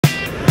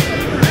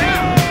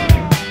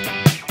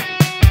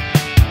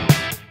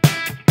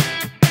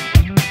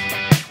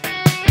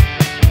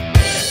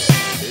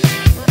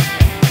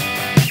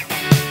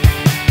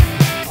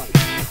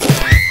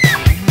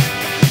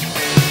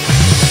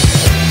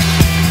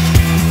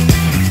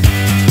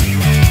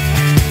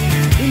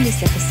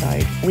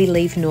we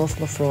leave North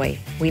Lefroy,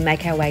 we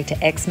make our way to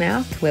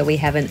Exmouth, where we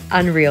have an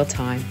unreal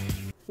time.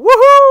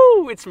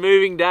 Woohoo! It's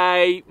moving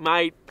day,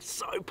 mate.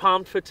 So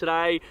pumped for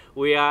today.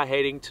 We are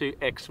heading to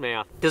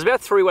Exmouth. There's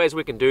about 3 ways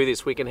we can do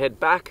this. We can head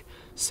back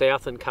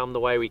south and come the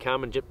way we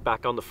come and get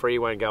back on the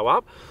freeway and go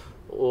up.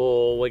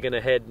 Or we're going to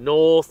head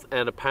north,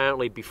 and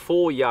apparently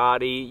before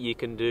Yardie you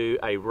can do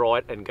a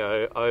right and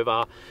go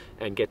over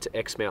and get to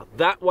Exmouth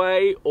that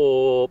way.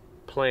 Or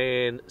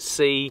plan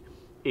C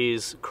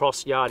is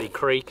cross Yardie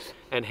Creek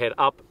and head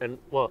up and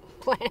what?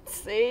 Plan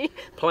C?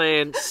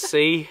 Plan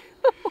C.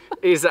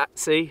 Is that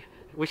C?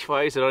 Which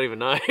way is it? I don't even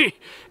know.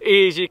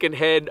 Is you can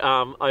head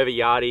over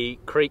Yardie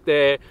Creek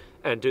there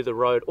and do the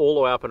road all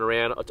the way up and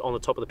around on the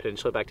top of the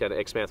peninsula back down to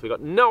Exmouth. We've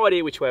got no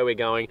idea which way we're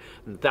going,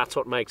 and that's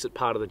what makes it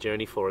part of the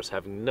journey for us,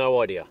 having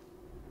no idea.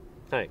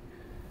 Hey.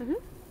 Mm-hmm.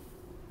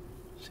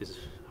 She's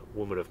a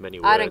woman of many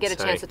words. I don't get a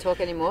chance to talk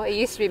anymore. It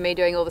used to be me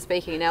doing all the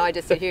speaking, and now I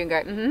just sit here and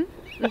go,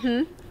 mm-hmm,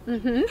 mm-hmm,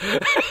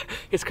 mm-hmm.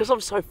 It's because I'm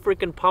so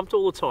freaking pumped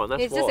all the time, that's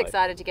why. He's just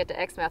excited to get to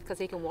Exmouth because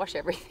he can wash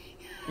everything.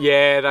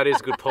 Yeah, that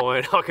is a good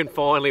point. I can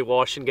finally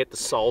wash and get the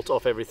salt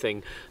off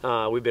everything.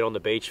 We've been on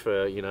the beach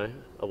for, you know,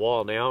 a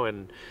while now,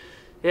 and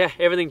yeah,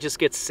 everything just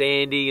gets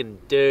sandy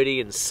and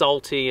dirty and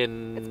salty,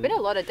 and it's been a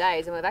lot of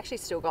days, and we've actually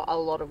still got a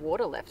lot of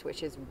water left,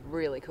 which is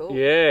really cool.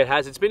 Yeah, it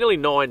has. It's been nearly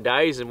 9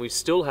 days, and we've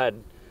still had,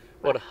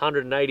 what,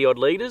 180 odd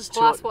litres?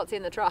 Plus what's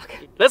in the truck.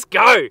 Let's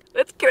go!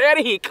 Let's get out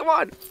of here, come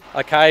on!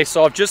 Okay,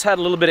 so I've just had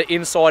a little bit of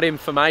inside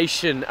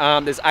information.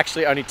 There's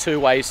actually only 2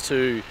 ways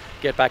to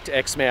get back to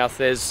Exmouth.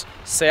 There's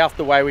south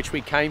the way which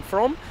we came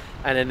from,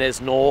 and then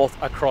there's north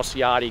across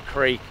Yardie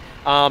Creek.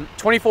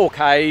 24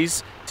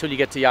 k's till you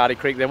get to Yardie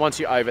Creek. Then once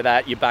you're over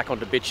that, you're back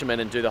onto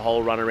bitumen and do the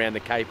whole run around the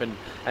Cape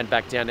and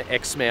back down to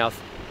Exmouth.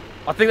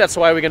 I think that's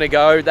the way we're going to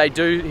go.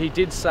 He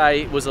did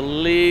say it was a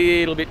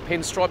little bit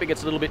pinstripe. It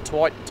gets a little bit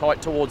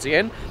tight towards the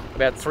end,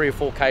 about 3 or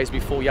 4 k's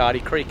before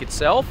Yardie Creek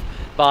itself.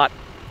 But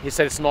he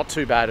said it's not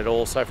too bad at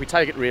all. So if we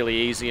take it really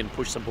easy and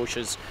push some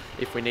bushes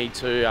if we need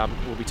to,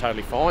 we'll be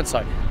totally fine.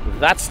 So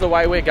that's the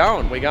way we're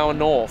going. We're going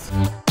north.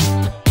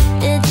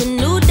 It's a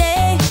new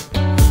day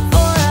for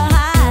a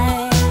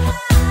high.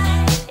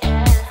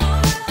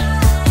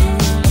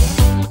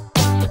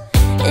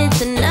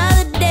 It's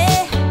another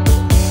day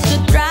to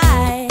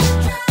try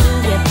to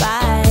get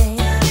by.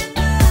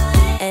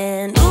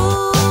 And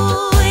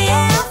ooh,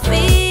 yeah, I'm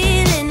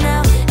feeling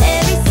now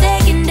every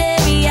second,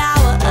 every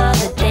hour of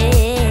the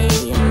day.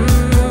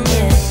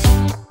 Yeah.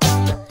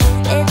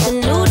 It's a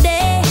new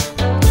day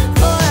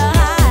for a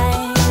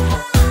high.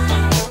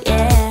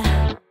 Yeah.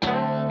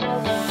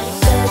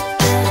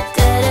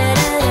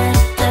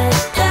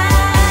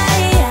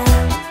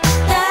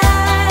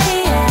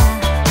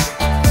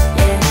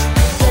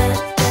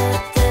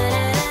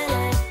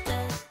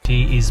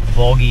 It is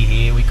boggy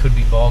here. We could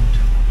be bogged.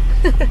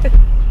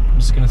 I'm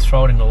just going to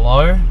throw it into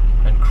low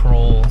and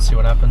crawl and see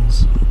what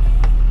happens.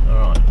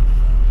 Alright.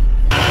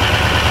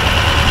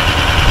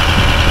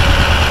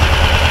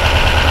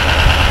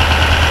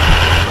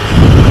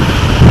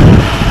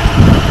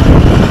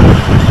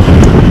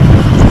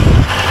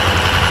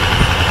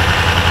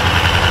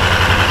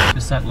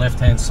 Just that left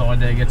hand side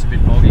there gets a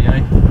bit boggy,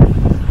 eh?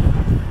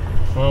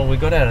 Well, we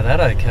got out of that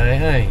okay,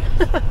 hey?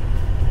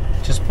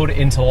 Just put it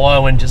into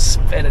low and just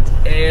sped it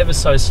ever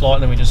so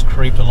slightly, and we just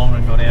creeped along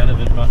and got out of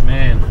it. But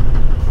man,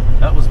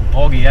 that was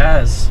boggy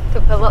as.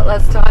 Took a lot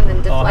less time than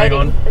deflating. Oh, hang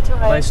on. The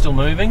tire. Are they still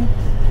moving?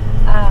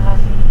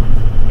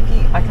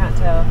 I can't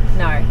tell.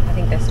 No, I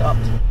think they're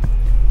stopped.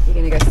 You're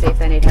going to go see if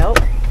they need help?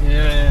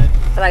 Yeah.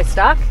 Are they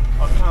stuck?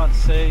 I can't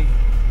see.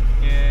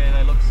 Yeah,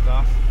 they look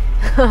stuck.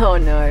 Oh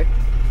no.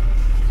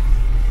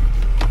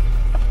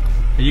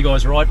 Are you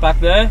guys right back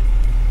there?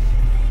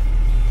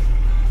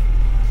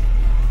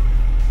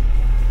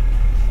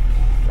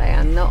 They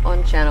are not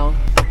on channel.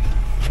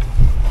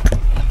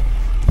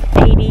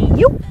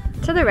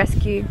 To the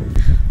rescue.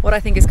 What I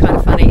think is kind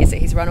of funny is that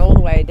he's run all the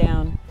way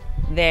down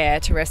there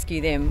to rescue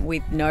them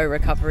with no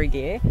recovery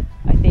gear.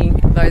 I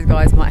think those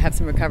guys might have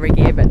some recovery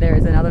gear, but there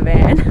is another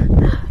van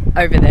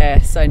over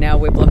there, so now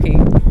we're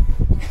blocking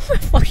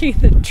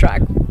the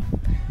track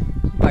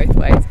both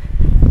ways.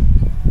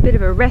 Bit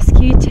of a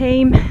rescue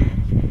team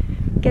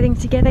getting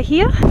together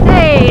here.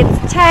 Hey,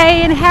 it's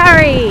Tay and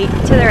Harry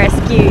to the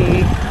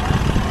rescue.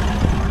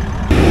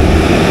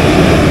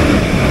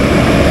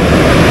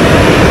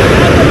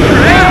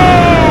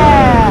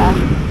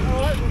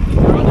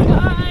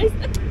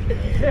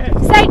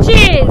 Say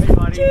cheers!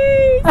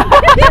 Cheers!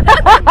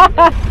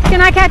 Can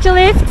I catch a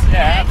lift?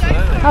 Yeah,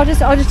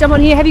 absolutely. I'll just jump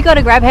on here. Have you got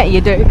a grab hat? You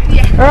do.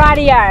 Yeah.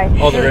 Rightio.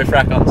 Oh, the roof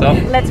rack on top.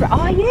 Let's.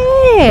 Oh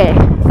yeah.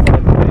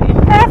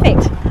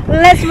 Perfect.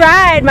 Let's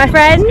ride, my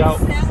friends. Let's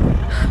go.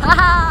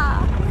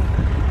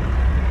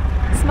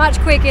 It's much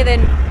quicker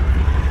than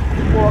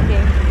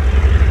walking.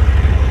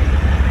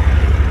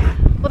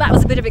 Well, that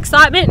was a bit of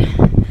excitement.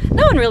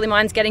 No one really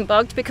minds getting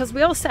bogged because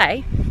we all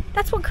say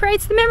that's what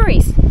creates the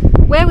memories.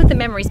 Where would the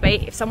memories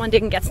be if someone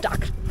didn't get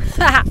stuck? There's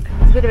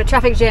a bit of a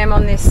traffic jam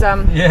on this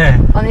on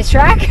this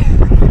track.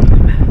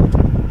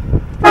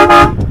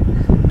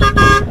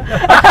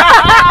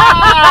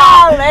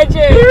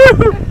 legend.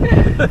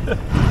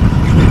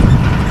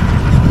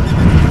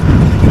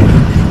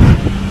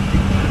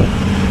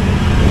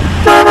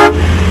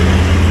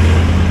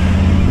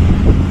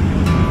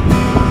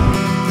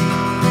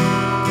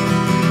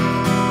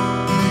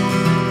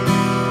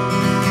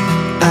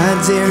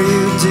 I dare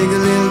you dig a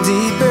little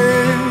deeper.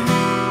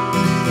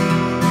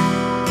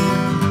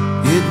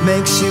 It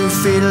makes you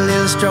feel a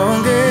little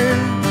stronger.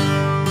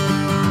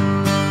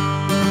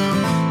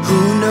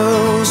 Who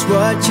knows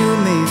what you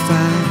may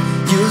find?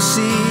 You'll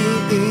see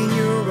in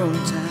your own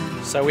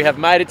time. So we have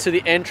made it to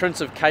the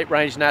entrance of Cape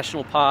Range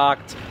National Park.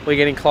 We're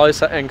getting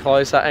closer and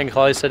closer and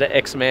closer to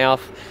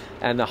Exmouth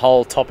and the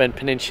whole top end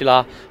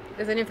peninsula.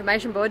 There's an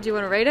information board. Do you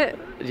want to read it?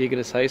 Are you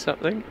going to say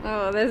something?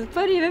 Oh, there's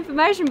plenty of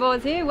information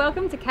boards here.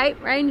 Welcome to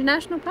Cape Range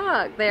National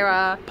Park. There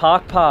are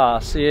Park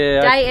pass, yeah.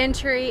 day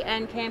entry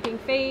and camping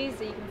fees,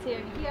 so you can see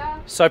over here.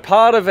 So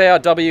part of our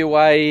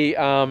WA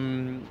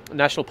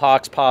National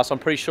Parks pass, I'm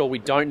pretty sure we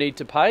don't need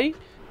to pay.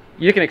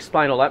 You can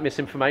explain all that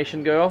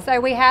misinformation, girl.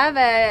 So we have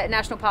a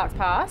National Parks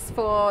pass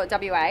for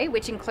WA,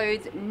 which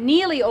includes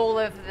nearly all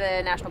of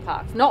the national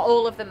parks. Not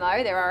all of them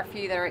though, there are a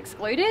few that are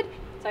excluded.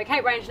 So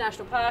Cape Range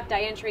National Park,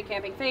 day entry,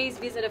 camping fees,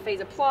 visitor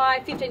fees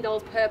apply,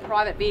 $15 per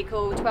private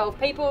vehicle, 12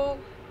 people,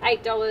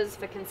 $8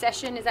 for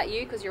concession. Is that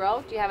you, because you're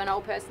old? Do you have an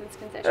old person's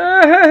concession?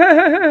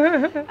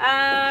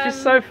 She's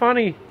so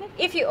funny.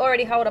 If you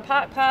already hold a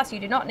park pass, you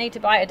do not need to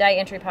buy a day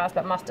entry pass,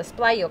 but must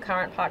display your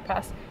current park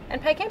pass and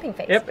pay camping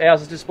fees. Yep,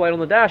 ours is displayed on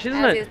the dash,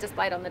 isn't Ours it? is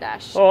displayed on the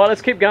dash. All right,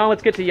 let's keep going.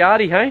 Let's get to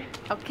Yardie, hey?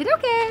 Okie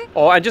dokie.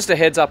 Oh, and just a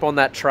heads up on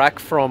that track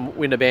from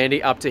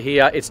Windabandy up to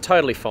here, it's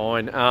totally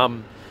fine.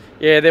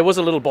 Yeah, there was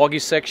a little boggy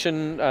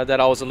section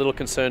that I was a little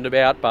concerned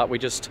about, but we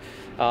just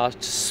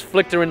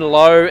flicked her into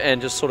low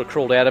and just sort of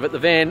crawled out of it. The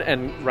van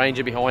and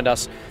Ranger behind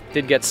us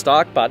did get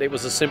stuck, but it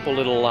was a simple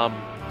little,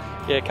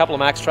 yeah, a couple of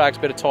max tracks,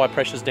 bit of tyre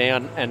pressures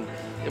down, and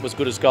it was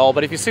good as gold.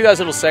 But if you see those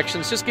little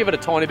sections, just give it a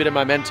tiny bit of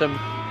momentum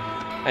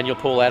and you'll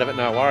pull out of it,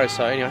 no worries.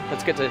 So anyway,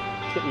 let's get to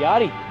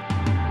Yardie.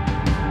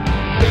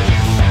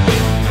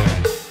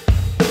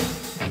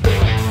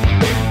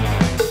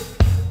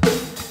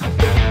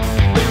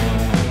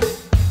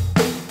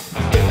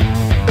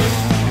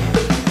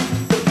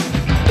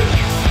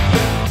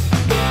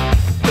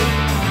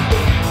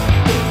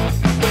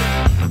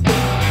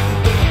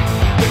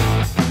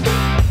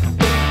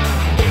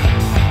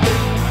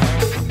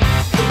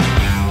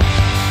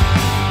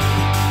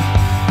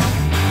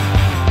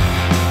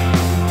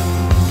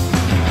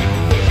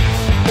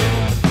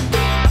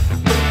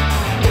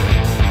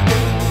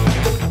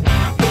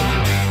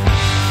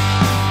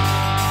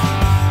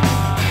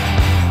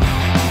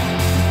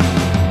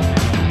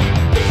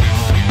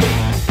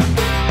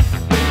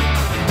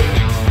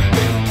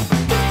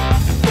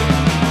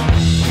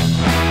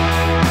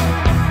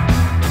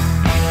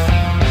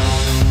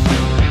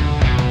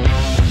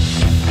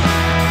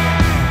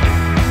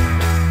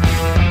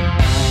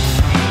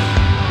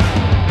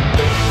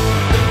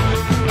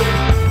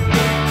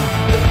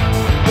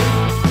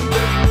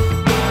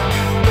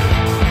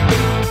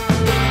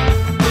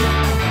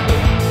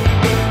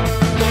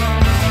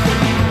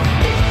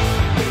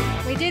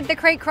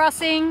 Creek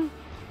crossing.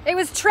 It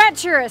was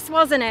treacherous,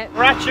 wasn't it?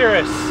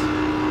 Treacherous.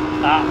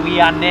 We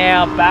are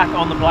now back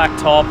on the black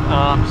top,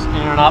 just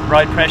airing up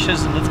road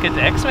pressures, and let's get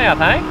to Exmouth,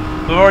 hey?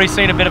 We've already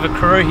seen a bit of a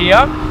crew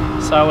here,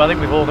 so I think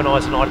we've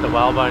organised a night at the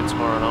Whalebone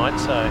tomorrow night,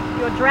 so...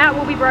 Your drought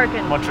will be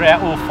broken. My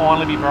drought will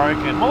finally be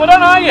broken. Well, I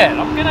don't know yet.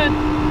 I'm gonna...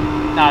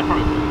 No,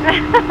 probably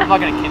I'm not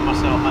gonna kid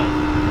myself, mate.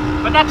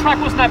 But that track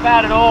wasn't that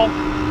bad at all.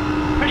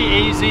 Pretty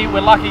easy.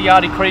 We're lucky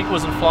Yardie Creek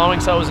wasn't flowing,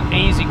 so it was an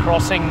easy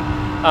crossing.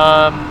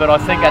 But I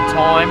think at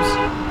times,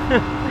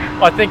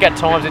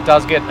 it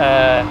does get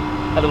a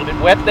little bit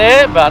wet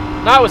there. But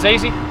no, it was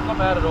easy. Not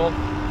bad at all.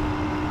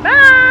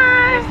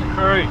 Bye. There's the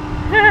crew.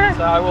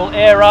 So we'll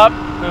air up.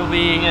 We'll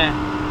be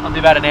I'll do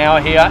about an hour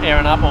here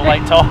airing up all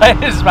late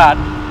tyres, but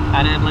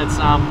and then let's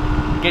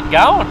get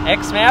going.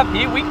 Exmouth,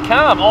 here we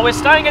come. Oh, we're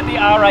staying at the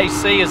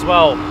RAC as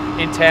well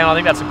in town. I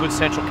think that's a good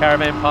central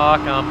caravan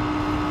park.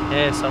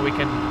 Yeah, so we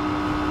can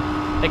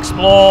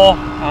explore,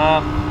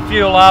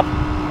 fuel up,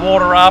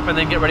 water up, and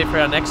then get ready for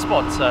our next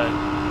spot. So,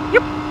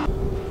 yep.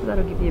 So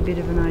that'll give you a bit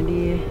of an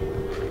idea.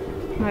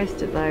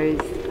 Most of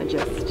those are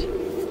just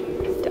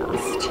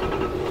dust.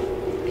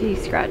 A few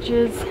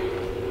scratches.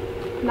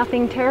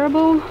 Nothing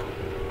terrible.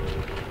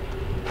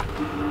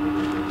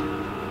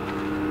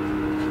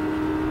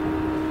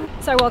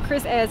 So while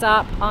Chris airs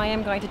up, I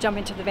am going to jump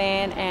into the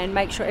van and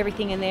make sure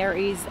everything in there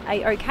is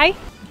a-okay.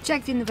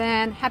 Checked in the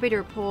van, happy to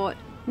report,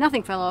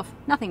 nothing fell off,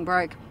 nothing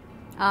broke.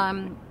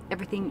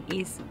 Everything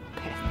is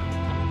perfect.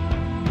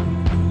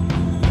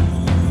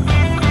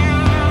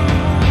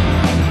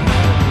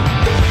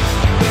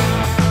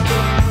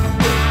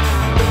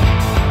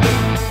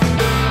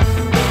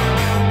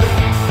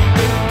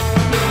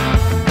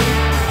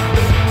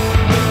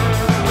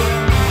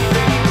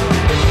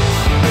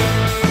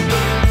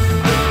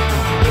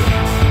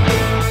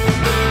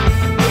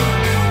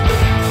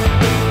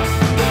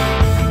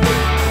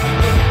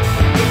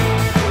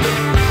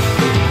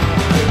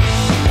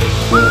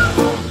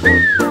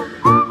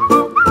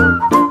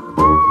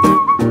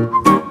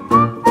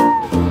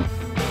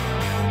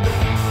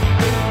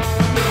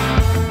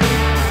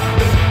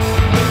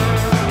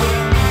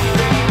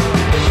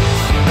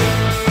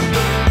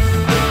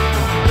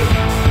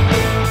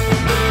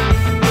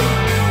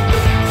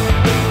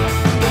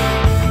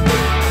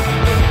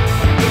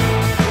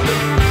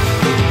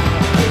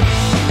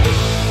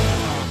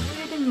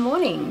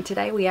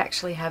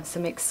 actually have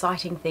some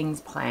exciting things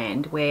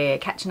planned. We're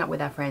catching up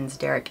with our friends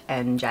Deryck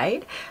and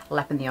Jayde,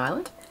 lapping the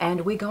island,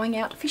 and we're going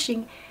out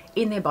fishing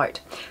in their boat.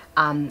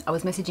 I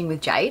was messaging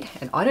with Jayde,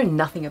 and I know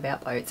nothing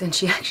about boats, and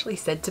she actually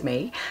said to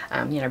me,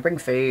 you know, bring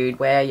food,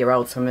 wear your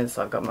old swimmers.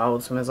 I've got my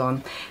old swimmers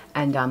on,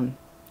 and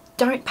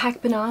don't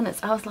pack bananas.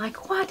 I was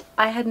like, what?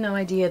 I had no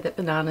idea that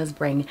bananas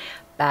bring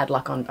bad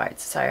luck on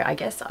boats. So I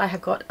guess I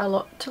have got a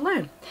lot to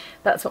learn.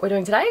 That's what we're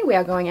doing today. We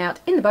are going out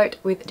in the boat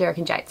with Deryck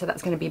and Jayde, so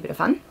that's going to be a bit of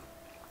fun.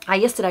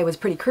 Yesterday was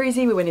pretty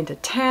cruisy. We went into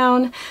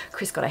town,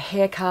 Chris got a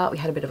haircut, we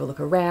had a bit of a look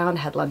around,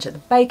 had lunch at the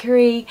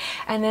bakery,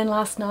 and then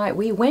last night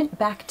we went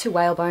back to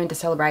Whalebone to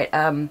celebrate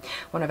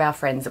one of our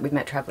friends that we've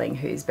met travelling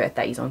whose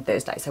birthday is on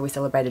Thursday. So we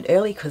celebrated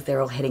early because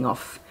they're all heading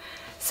off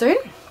soon.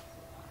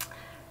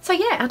 So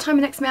yeah, our time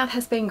in Exmouth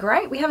has been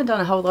great. We haven't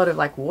done a whole lot of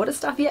like water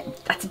stuff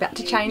yet. That's about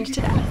to change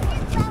today.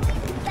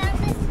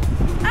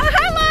 Oh,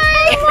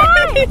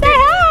 hello! Say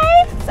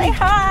hi! Say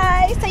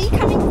hi! So you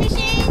coming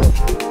fishing?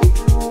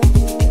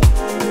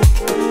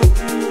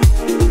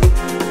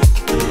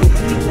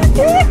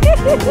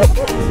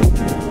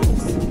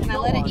 Can I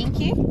let it ink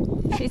you?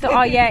 She's like,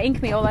 oh yeah,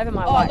 ink me all over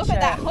my white look shirt.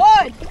 at that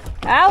hood!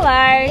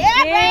 Hello!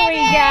 Yeah,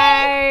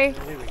 Here we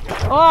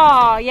go!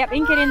 Oh, yep,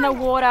 ink it in the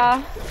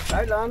water.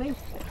 Hey, Lonnie.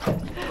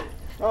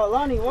 Oh,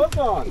 Lonnie, what's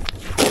on?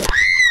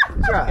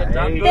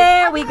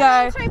 There we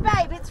go. True,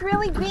 babe, it's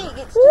really big.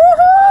 It's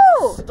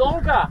Woohoo!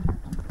 Stonker!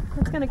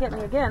 It's gonna get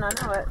me again, I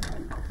know it.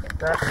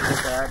 That's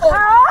bad.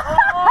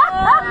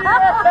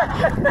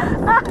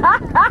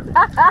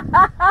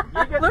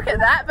 look at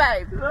that,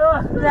 babe.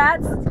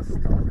 That's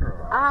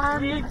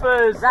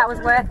Jeepers! that was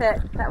worth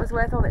it. That was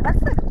worth all it. That's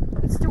the,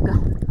 it's still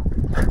going.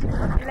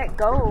 Let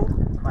go.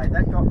 Mate,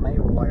 that got me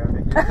all the way over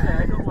here.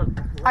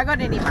 I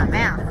got it in my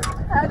mouth.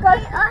 I got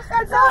it.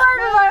 It's all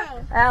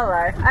over.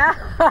 Hello.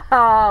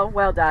 Oh,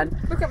 well done.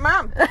 Look at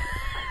Mum.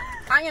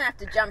 I'm gonna have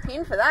to jump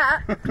in for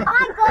that. You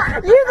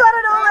got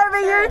it all over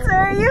you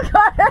too. You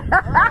got it.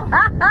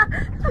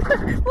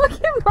 Look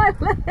at my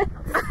legs.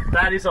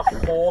 That is a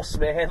horse,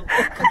 man.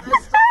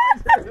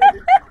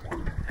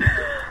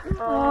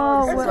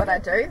 Oh, That's what I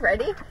do.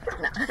 Ready?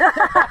 No.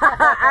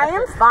 I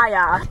am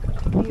fire.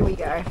 Here we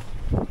go.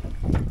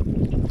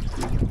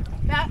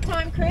 About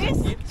time, Chris.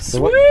 So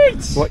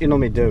Sweet! what you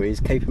normally do is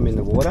keep them in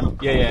the water,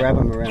 Yeah. grab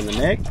them around the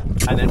neck.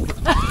 And then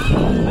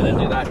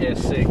do that, yeah,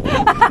 sick.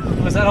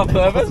 Was that on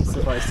purpose?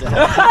 Supposed to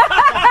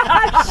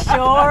happen.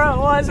 Sure it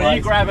was. So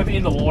you grab them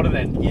in the water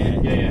then?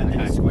 Yeah, Yeah,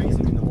 and okay. squeeze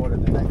them in the water,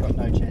 then they've got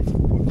no chance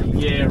of putting.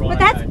 Yeah, right. But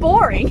that's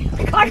boring.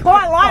 I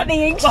quite like the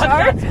ink show.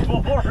 That's That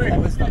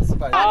boring. was not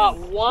supposed to.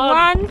 One.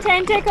 One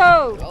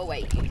tentacle. Oh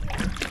wait.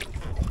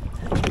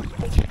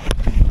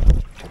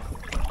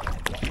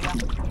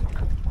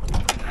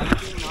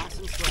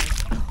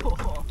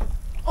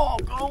 Oh,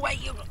 go away!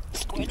 You're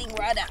squirting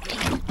right at me.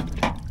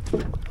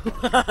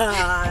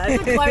 That's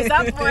a close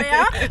up for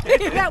you.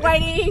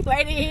 Waiting.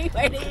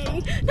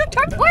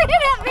 Don't point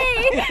it at me.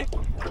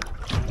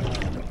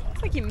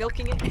 It's like you're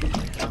milking it.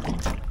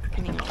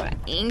 Can you put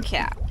ink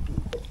out?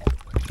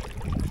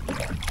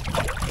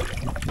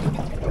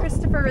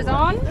 Christopher is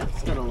on.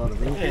 It's got a lot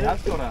of ink. Yeah,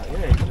 that's got a,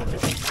 yeah.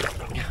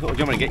 Do you want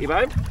me to get you,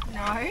 babe?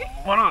 No.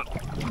 Why not?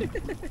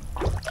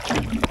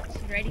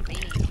 She's ready for you.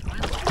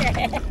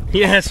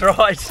 Yeah, that's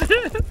right.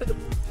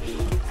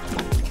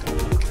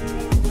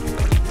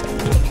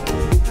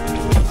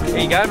 Here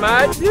you go,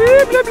 mate.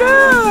 Yeah, blah,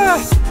 blah.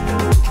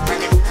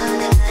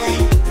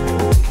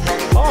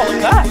 Oh,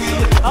 look at that.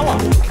 Look at the colour.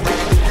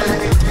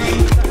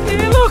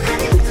 Yeah, look.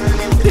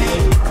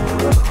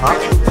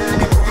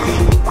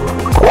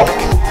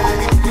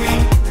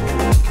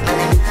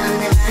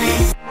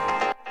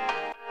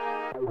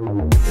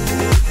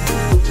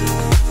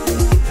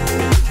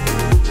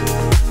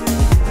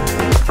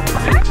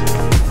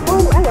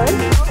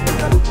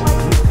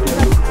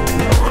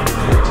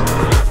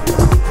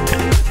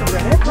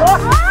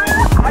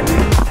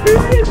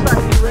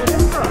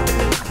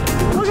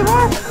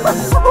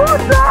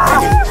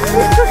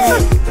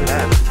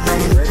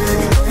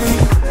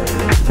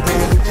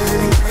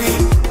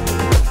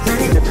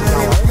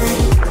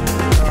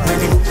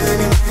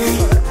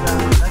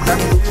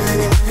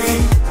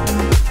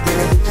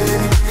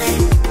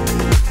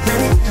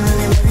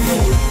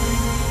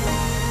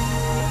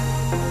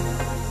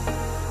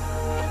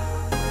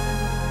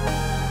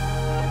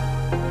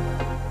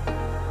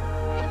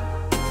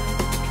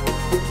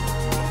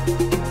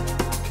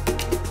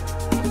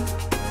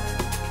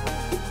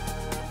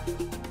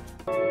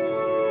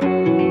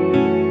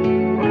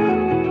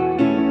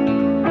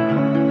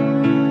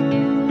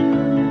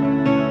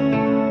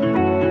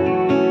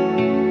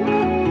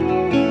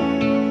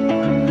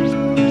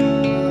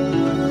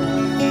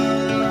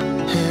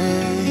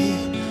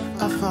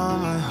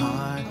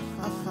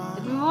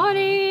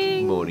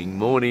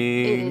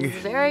 It is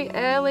very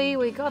early.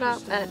 We got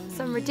up at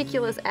some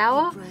ridiculous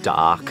hour.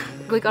 Dark.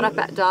 We got up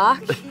at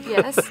dark,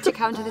 yes, to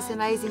come to this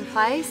amazing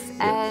place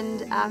and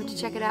to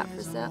check it out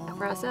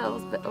for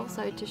ourselves, but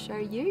also to show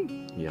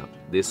you. Yeah,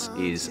 this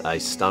is a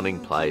stunning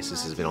place.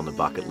 This has been on the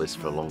bucket list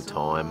for a long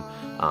time.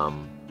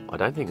 I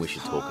don't think we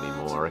should talk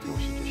anymore. I reckon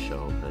we should just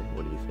show them.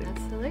 What do you think?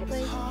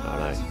 Absolutely.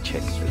 Alright,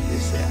 check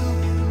this out.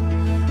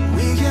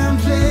 We can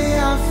play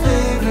our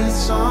favorite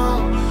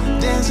song,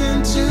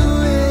 dancing to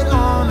it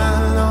all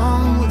night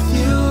long. With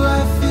you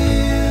I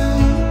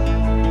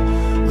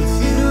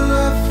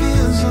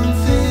feel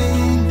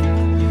something,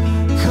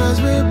 'cause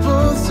we're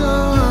both so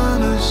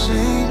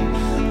unashamed.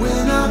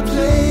 We're not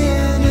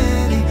playing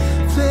any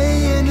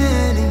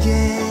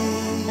games.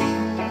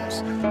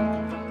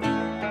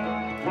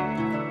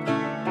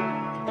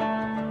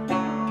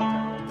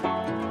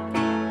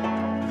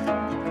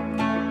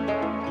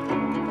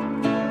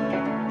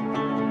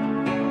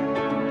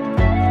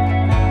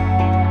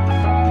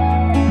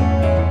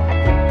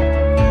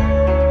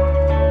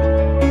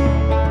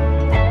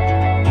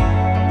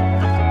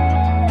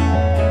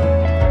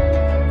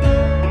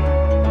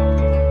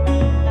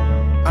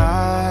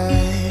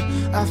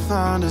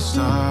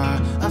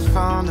 I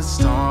found a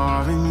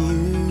star in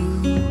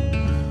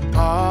you,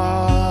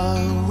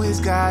 always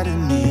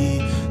guiding me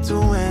to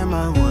where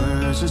my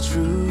words are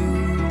true.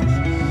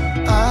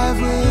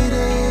 I've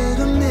waited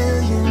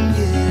 1,000,000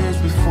 years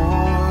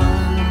before,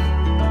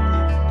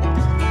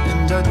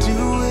 and I'll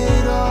do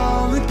it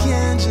all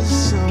again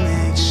just to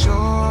make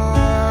sure.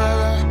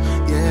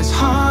 Yeah, it's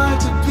hard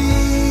to be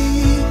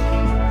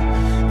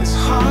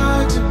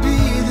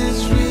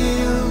this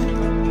real.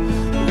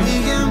 We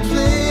can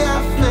play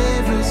our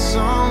favorite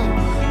song,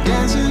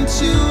 dancing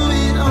to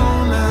it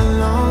all night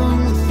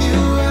long. With you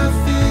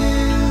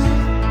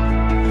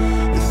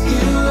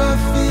I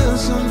feel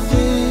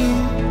something,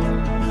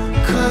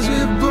 'cause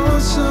we're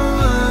both so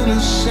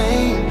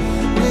unashamed.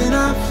 We're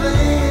not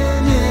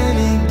playing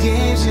any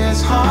games. Yeah,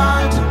 it's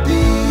hard to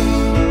be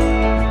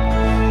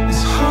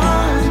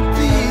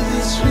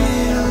this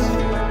real.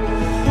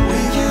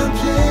 We can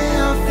play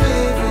our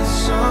favorite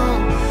song,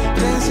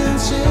 dancing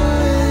to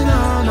it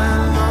all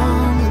night long.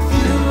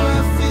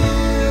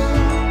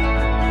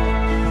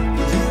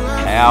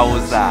 How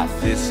was that?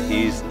 This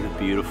is the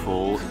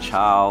beautiful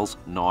Charles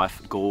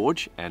Knife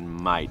Gorge,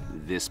 and mate,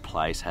 this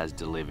place has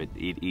delivered.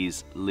 It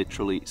is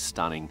literally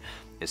stunning,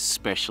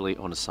 especially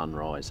on a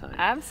sunrise. Hey?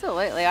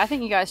 Absolutely. I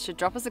think you guys should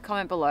drop us a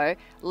comment below.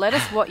 Let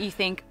us what you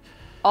think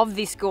of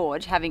this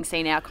gorge, having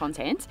seen our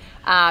content.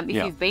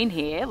 If you've been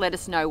here, let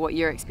us know what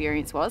your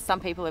experience was.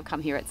 Some people have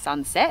come here at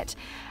sunset.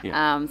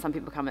 Some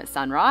people come at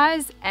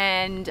sunrise.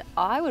 And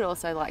I would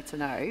also like to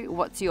know,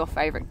 what's your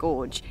favourite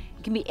gorge?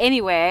 It can be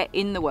anywhere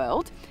in the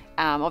world.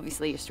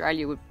 Obviously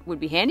Australia would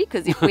be handy,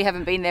 because if we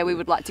haven't been there, we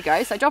would like to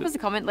go. So drop us a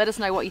comment, let us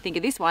know what you think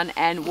of this one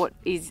and what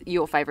is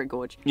your favourite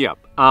gorge. Yeah,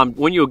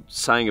 when you're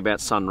saying about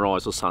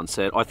sunrise or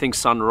sunset, I think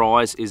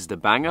sunrise is the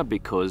banger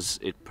because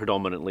it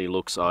predominantly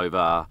looks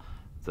over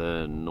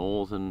the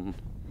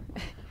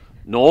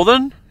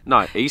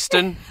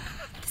eastern?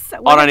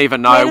 So I don't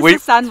even know. Where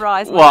does the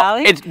sunrise,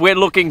 we're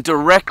looking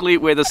directly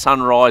where the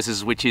sun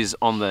rises, which is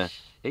on the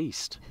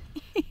east.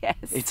 Yes.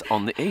 It's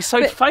on the east. So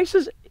it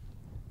faces...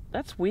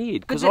 That's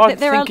weird, because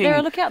there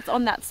are lookouts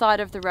on that side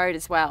of the road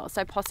as well.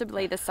 So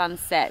possibly the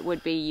sunset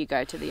would be you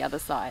go to the other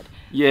side.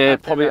 Yeah,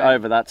 probably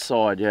over that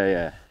side.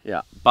 Yeah.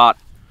 But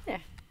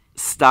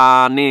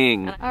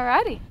stunning.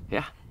 Alrighty.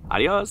 Yeah.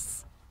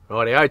 Adios.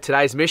 Rightio,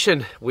 today's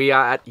mission. We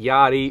are at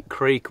Yardie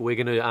Creek. We're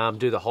going to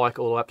do the hike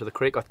all the way up to the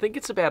creek. I think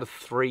it's about a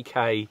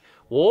 3K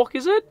walk,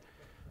 is it?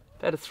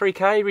 About a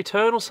 3K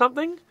return or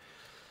something?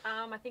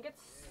 I think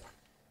it's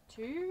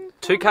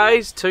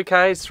 2Ks,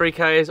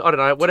 3Ks, I don't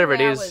know, whatever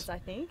 2 it hours, is. I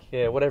think.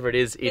 Yeah, whatever it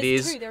is, it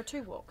is. There are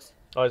 2 walks.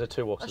 Oh, there are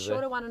 2 walks, A is there?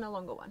 shorter one and a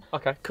longer one.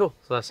 Okay, cool.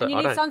 So that's and you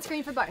need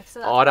sunscreen for both, so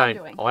that's I what I'm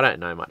doing. don't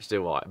know much,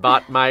 do I?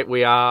 But, mate,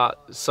 we are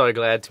so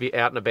glad to be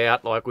out and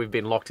about. Like, we've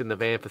been locked in the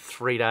van for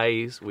 3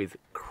 days with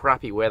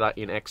crappy weather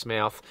in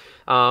Exmouth.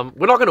 We're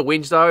not going to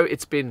whinge, though.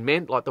 It's been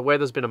the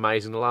weather's been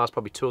amazing the last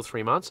probably 2 or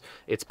 3 months.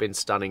 It's been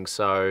stunning.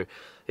 So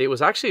it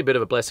was actually a bit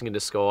of a blessing in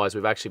disguise.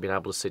 We've actually been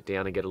able to sit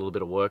down and get a little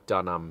bit of work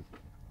done.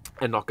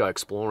 And not go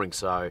exploring,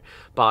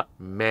 but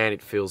man,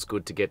 it feels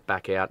good to get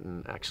back out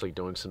and actually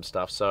doing some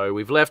stuff. So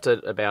we've left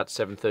at about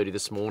 7:30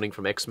 this morning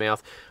from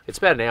Exmouth. It's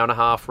about an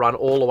hour-and-a-half run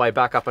all the way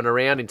back up and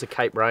around into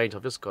Cape Range.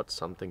 I've just got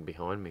something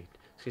behind me.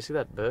 Do you see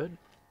that bird?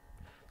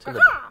 It's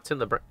in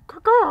the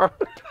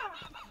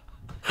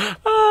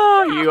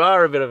oh, you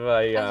are a bit of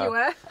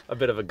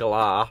a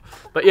galah.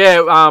 But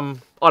yeah,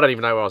 I don't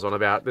even know what I was on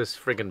about. This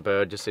friggin'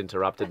 bird just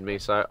interrupted me,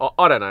 so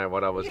I don't know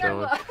what I was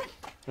doing.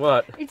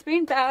 What? It's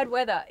been bad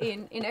weather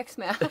in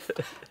Exmouth,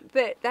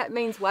 but that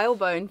means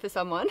whalebone for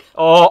someone.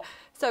 Oh.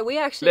 So we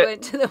actually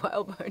went to the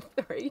whalebone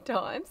 3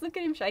 times. Look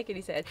at him shaking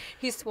his head.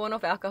 He's sworn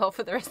off alcohol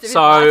for the rest of his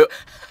life.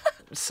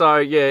 So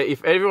yeah,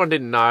 if everyone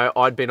didn't know,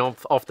 I'd been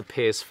off the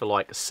piss for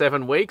like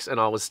 7 weeks, and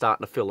I was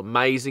starting to feel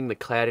amazing. The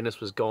cloudiness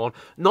was gone.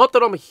 Not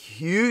that I'm a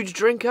huge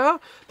drinker,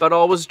 but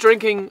I was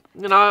drinking,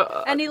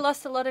 And he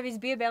lost a lot of his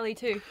beer belly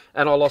too.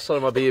 And I lost some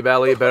of my beer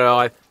belly, but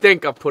I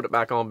think I put it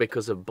back on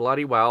because of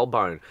bloody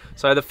whalebone.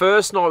 So the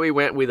first night we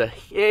went with a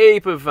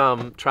heap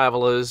of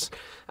travellers,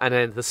 and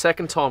then the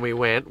second time we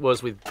went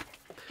was with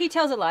He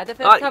tells a lie. The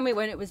first time we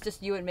went, it was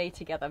just you and me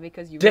together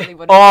because you really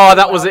wanted. Oh,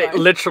 that was it.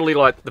 Literally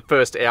like the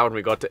first hour when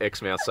we got to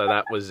Exmouth. So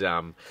that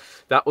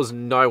was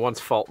no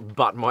one's fault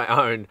but my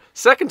own.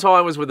 Second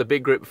time was with a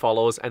big group of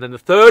followers, and then the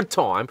third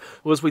time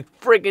was with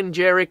friggin'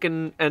 Deryck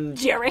and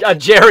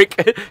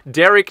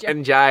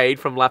Jayde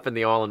from Lapping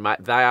the Island,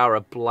 mate. They are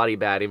a bloody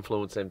bad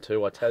influence, them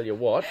too. I tell you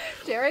what.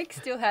 Deryck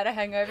still had a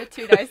hangover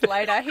 2 days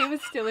later. He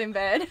was still in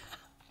bed.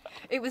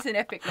 It was an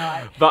epic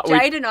night. But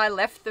Jayde and I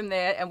left them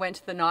there and went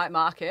to the night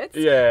markets.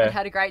 Yeah. And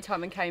had a great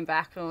time and came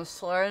back and was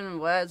slurring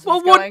words.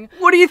 Well,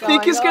 what do you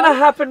think is going to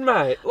happen,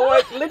 mate?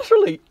 Like,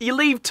 literally, you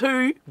leave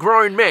two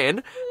grown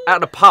men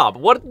at a pub.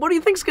 What do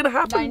you think's going to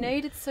happen? They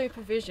needed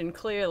supervision,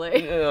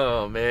 clearly.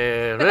 Oh,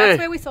 man. But that's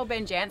where we saw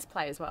Ben Jans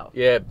play as well.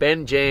 Yeah,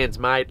 Ben Jans,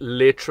 mate,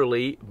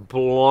 literally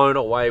blown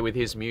away with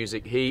his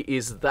music. He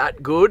is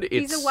that good.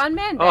 He's a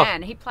one-man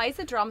band. He plays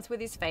the drums with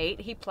his feet.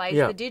 He plays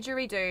the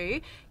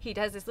didgeridoo. He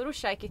does this little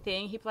shaky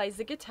thing. He plays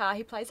the guitar.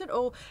 He plays it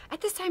all.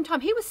 At the same time,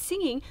 he was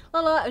singing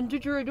la la and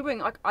didgeridooing.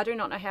 Like, I do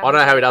not know how. I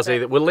don't know how he does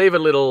either. We'll leave a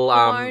little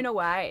blown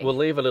away. We'll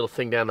leave a little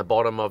thing down the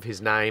bottom of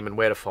his name and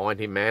where to find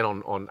him, man,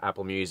 on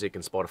Apple Music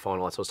and Spotify and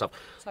all that sort of stuff.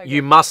 So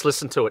you must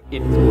listen to it.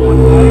 It's one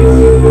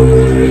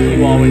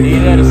day. While we're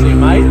near there to see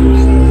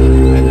mate.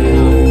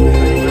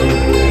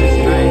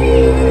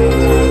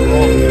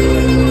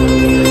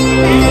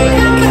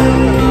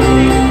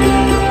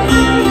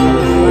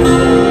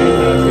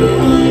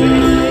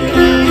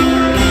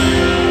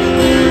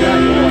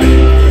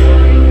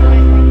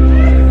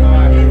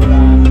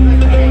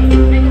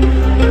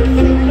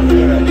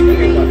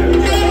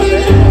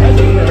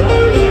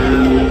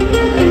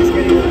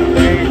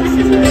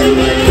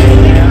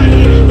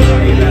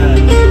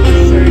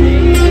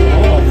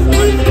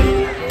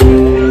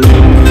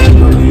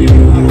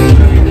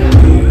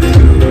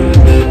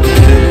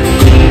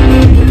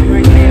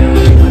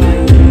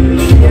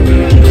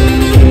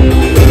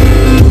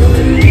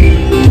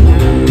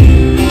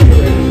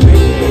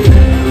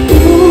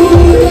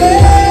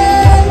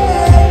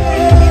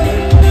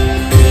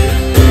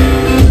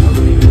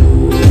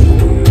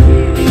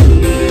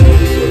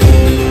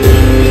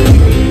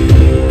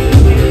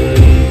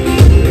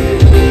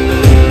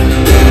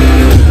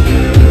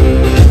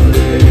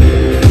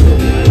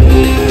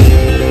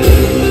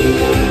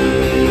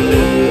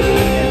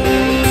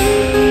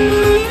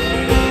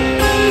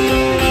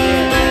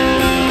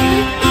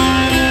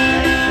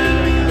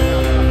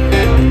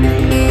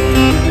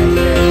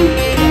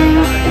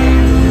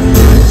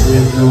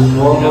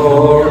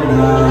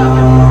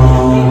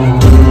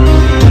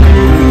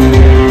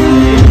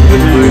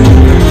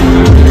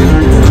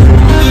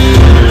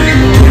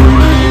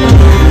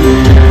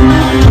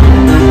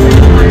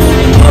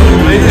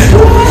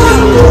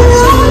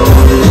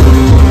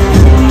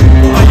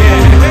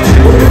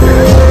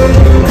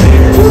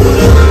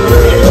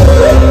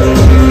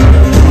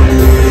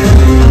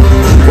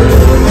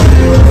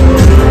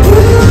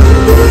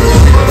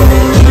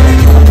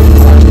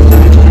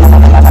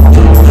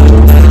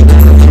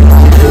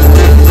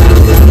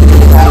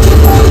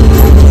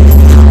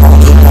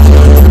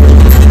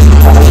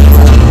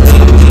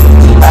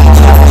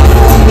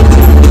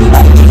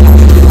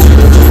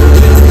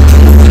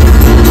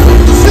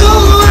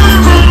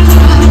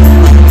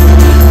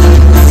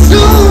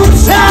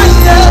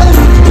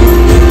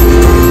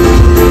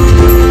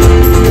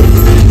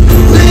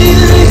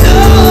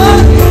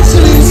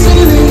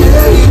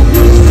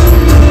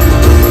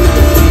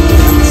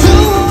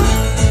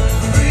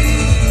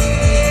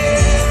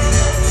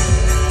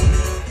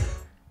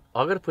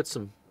 I've got to put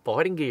some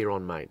fighting gear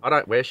on, mate. I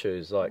don't wear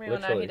shoes, like,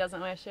 literally. literally. No, he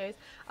doesn't wear shoes.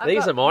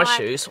 These are my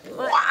shoes.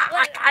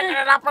 I can't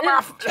get it up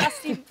enough.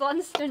 Trusty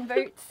Blunston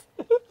boots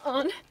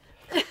on.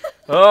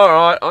 All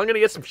right, I'm going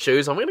to get some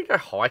shoes. I'm going to go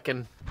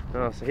hiking.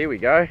 Oh, so here we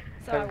go.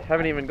 So,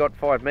 haven't even got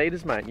 5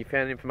 metres, mate. You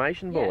found an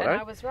information board,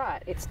 I was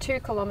right. It's 2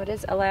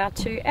 kilometres, allow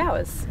 2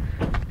 hours.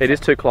 It is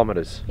 2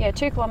 kilometres. Yeah,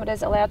 2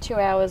 kilometres, allow 2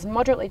 hours.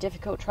 Moderately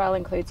difficult trail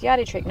includes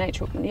Yardie Creek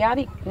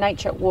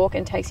nature walk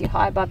and takes you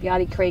high above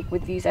Yardie Creek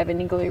with views over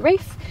Ningaloo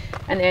Reef.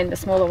 And then the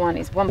smaller one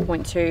is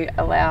 1.2,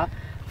 allow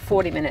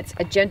 40 minutes.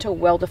 A gentle,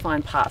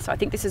 well-defined path. So I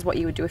think this is what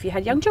you would do if you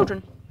had young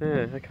children.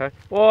 Yeah, okay.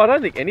 Well, I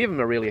don't think any of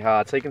them are really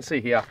hard. So you can see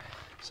here.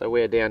 So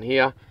we're down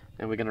here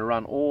and we're going to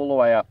run all the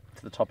way up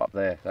to the top up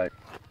there. So.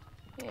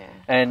 Yeah.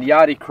 And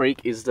Yardie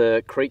Creek is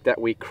the creek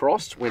that we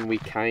crossed when we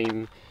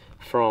came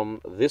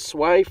from this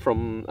way,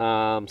 from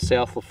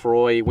South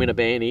Lefroy,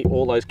 Winnabanny,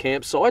 all those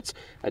campsites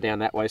are down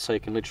that way, so you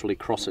can literally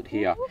cross it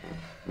here.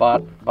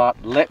 But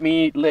let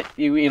me let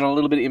you in a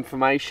little bit of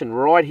information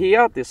right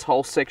here. This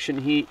whole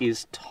section here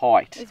is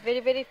tight. It's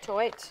very, very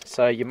tight.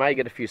 So you may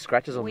get a few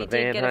scratches on the van.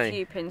 We did get a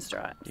few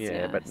pinstripes. Yeah,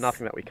 yes. But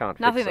nothing that we can't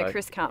fix. Nothing that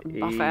Chris can't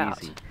buff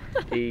out.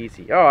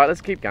 Easy. All right,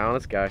 let's keep going.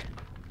 Let's go.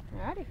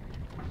 Alrighty.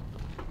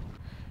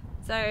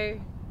 So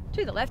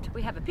to the left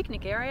we have a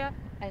picnic area,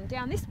 and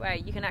down this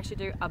way you can actually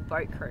do a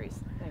boat cruise.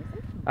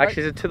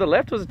 Actually, is it to the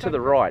left or is it to the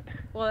right?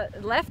 Well,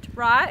 left,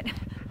 right,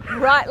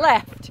 right,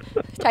 left.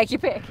 Take your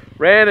pick.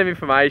 Random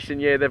information.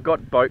 Yeah, they've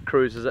got boat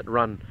cruises that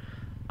run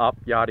up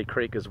Yardie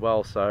Creek as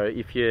well. So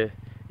if you're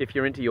If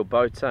you're into your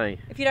boats, eh?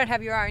 If you don't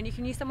have your own, you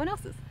can use someone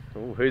else's.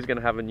 Ooh, who's going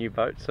to have a new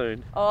boat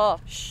soon? Oh,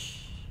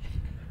 shh.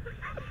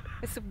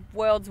 It's the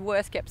world's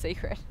worst kept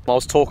secret. I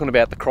was talking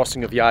about the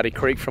crossing of Yardie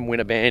Creek from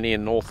Winnibandy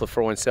and North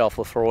Lefroy and South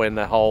Lefroy and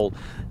the whole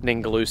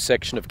Ningaloo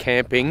section of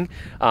camping.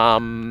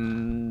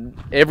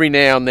 Every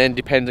now and then,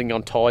 depending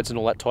on tides and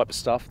all that type of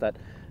stuff, that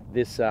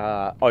this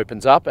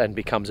opens up and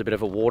becomes a bit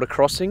of a water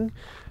crossing.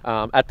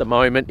 At the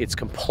moment, it's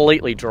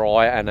completely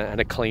dry and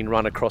a clean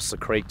run across the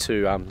creek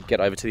to get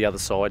over to the other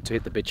side, to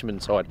hit the bitumen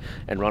side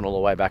and run all the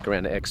way back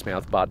around to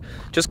Exmouth. But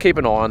just keep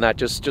an eye on that,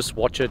 just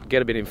watch it,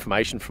 get a bit of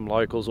information from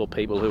locals or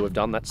people who have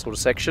done that sort of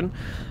section,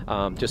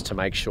 just to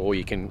make sure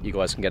you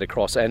guys can get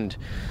across. And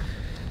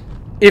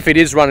if it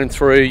is running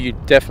through, you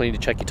definitely need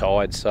to check your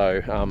tides,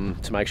 so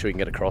to make sure you can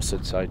get across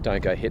it. So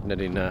don't go hitting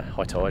it in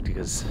high tide,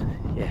 because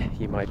yeah,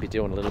 you might be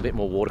doing a little bit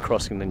more water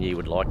crossing than you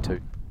would like to.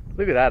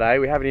 Look at that, eh?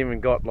 We haven't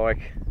even got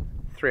like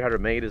 300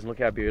 metres, and look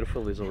how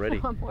beautiful it is already.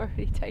 I'm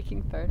already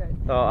taking photos.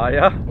 Oh, are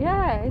ya?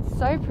 Yeah, it's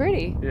so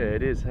pretty. Yeah,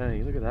 it is,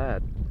 hey, look at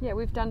that. Yeah,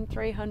 we've done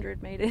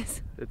 300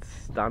 metres. It's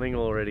stunning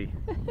already.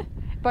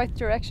 Both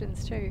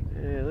directions too.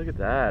 Yeah, look at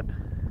that.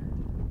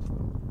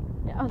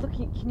 Yeah, oh look,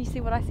 can you see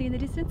what I see in the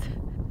distance?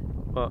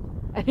 What?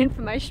 An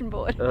information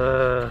board.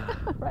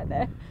 Right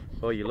there.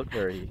 Oh, you look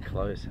very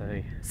close,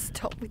 hey?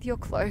 Stop with your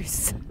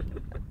close.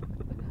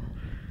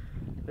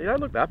 You don't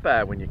look that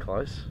bad when you're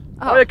close.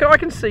 Oh. Oh, I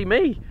can see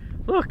me.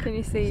 Look. Can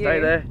you see Stay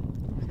you? there.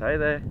 Stay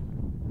there.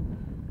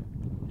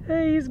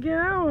 Hey, he's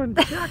going.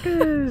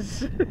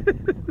 Chuckers.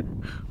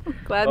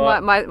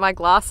 Glad my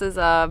glasses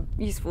are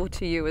useful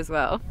to you as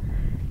well.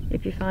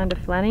 If you find a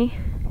flanny,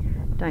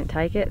 don't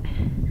take it.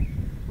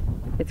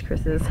 It's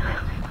Chris's.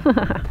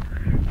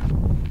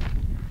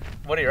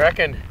 What do you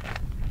reckon?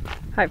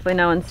 Hopefully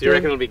no one Do you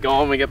reckon steals. it'll be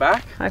gone when we get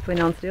back? Hopefully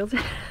no one steals it.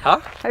 Huh?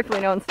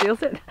 Hopefully no one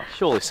steals it.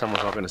 Surely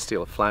someone's not going to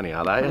steal a flanny,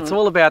 are they? It's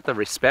all about the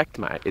respect,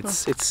 mate.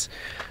 It's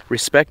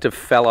respect of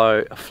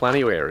fellow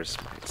flanny wearers,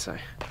 mate. So.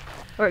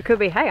 Or it could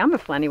be, hey, I'm a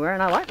flanny wearer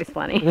and I like this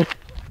flanny.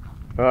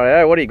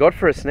 Right, what do you got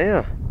for us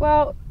now?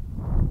 Well,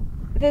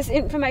 there's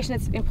information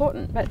that's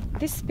important, but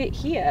this bit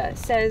here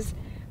says,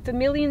 for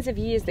millions of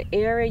years, the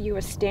area you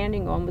are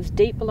standing on was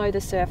deep below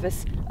the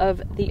surface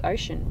of the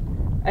ocean.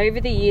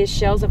 Over the years,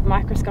 shells of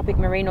microscopic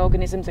marine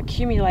organisms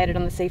accumulated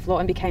on the seafloor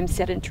and became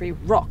sedentary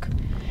rock.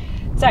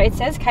 So it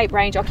says Cape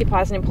Range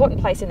occupies an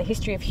important place in the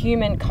history of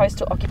human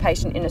coastal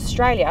occupation in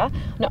Australia.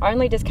 Not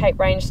only does Cape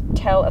Range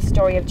tell a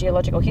story of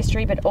geological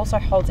history, but it also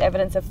holds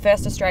evidence of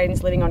first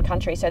Australians living on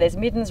country. So there's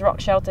middens, rock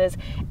shelters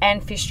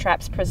and fish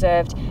traps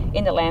preserved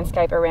in the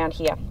landscape around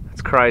here.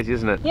 It's crazy,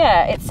 isn't it?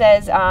 Yeah, it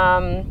says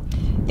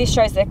this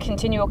shows the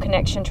continual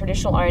connection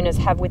traditional owners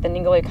have with the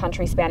Ningaloo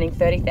country spanning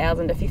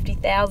 30,000 to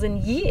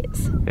 50,000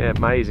 years. Yeah,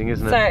 amazing,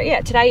 isn't it? So yeah,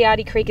 today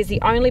Yardie Creek is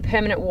the only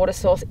permanent water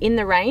source in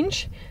the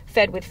range,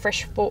 fed with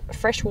fresh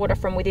water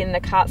from within the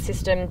cart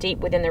system deep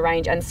within the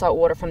range and salt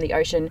water from the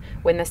ocean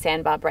when the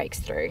sandbar breaks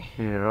through.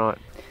 Yeah, right.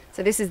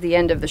 So this is the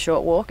end of the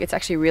short walk. It's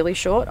actually really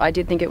short. I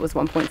did think it was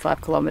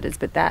 1.5 kilometres,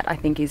 but that I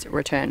think is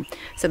return.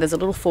 So there's a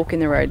little fork in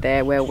the road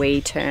there where we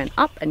turn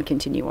up and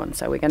continue on.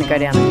 So we're going to go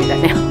down and do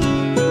that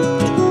now.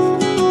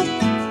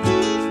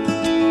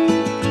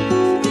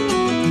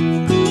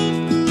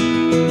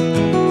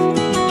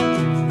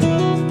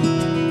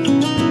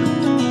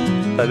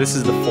 So this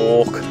is the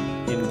fork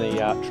in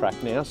the track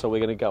now, so we're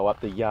going to go up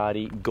the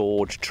Yardie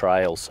Gorge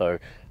Trail. So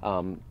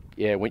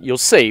yeah, you'll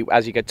see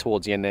as you get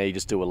towards the end there, you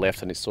just do a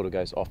left and it sort of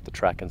goes off the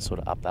track and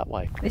sort of up that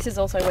way. This is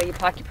also where you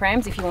park your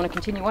prams if you want to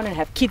continue on and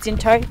have kids in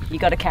tow. You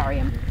got to carry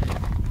them.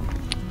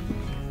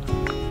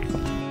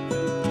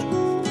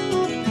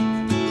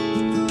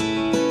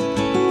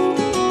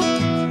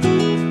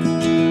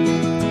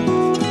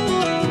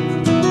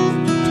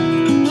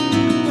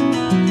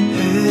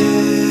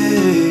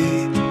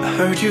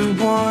 You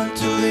want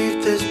to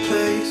leave this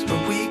place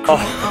where we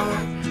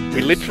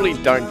we literally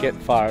don't get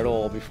far at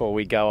all before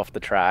we go off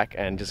the track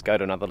and just go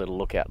to another little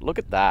lookout. Look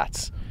at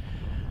that.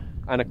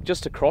 And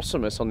just across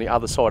from us on the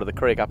other side of the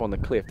creek up on the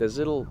cliff, there's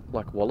little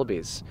like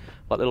wallabies,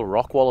 like little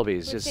rock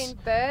wallabies. We've seen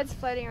birds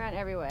floating around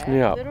everywhere,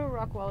 Yeah. little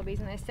rock wallabies,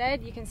 and they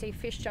said you can see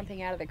fish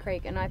jumping out of the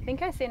creek, and I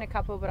think I've seen a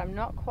couple, but I'm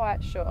not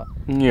quite sure.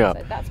 Yeah.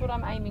 So that's what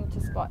I'm aiming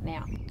to spot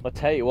now. I'll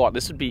tell you what,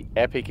 this would be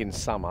epic in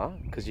summer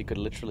because you could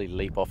literally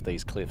leap off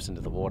these cliffs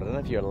into the water. I don't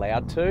know if you're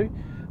allowed to,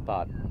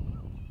 but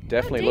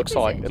definitely deep looks is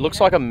like it, it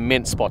looks like a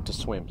mint spot to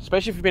swim,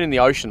 especially if you've been in the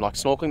ocean like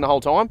snorkeling the whole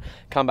time.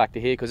 Come back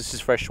to here because this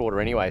is fresh water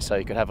anyway, so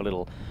you could have a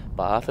little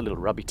bath, a little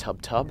rubby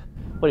tub.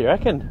 What do you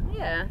reckon?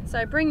 Yeah,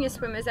 so bring your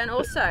swimmers, and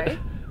also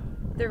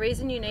the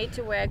reason you need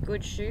to wear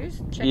good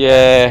shoes,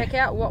 check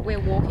out what we're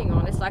walking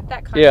on. It's like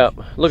that kind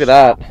of look at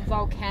that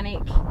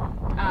volcanic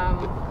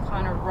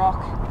kind of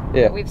rock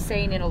that we've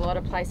seen in a lot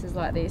of places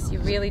like this. You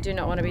really do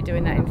not want to be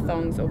doing that in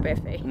thongs or bare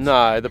feet.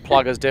 No, the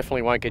pluggers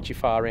definitely won't get you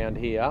far around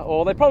here,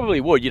 or they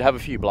probably would. You'd have a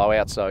few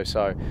blowouts though,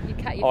 so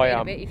You'd cut your feet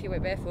a bit if you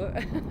went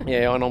barefoot.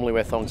 yeah, I normally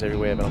wear thongs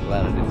everywhere, but I'm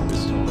glad I didn't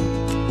this time.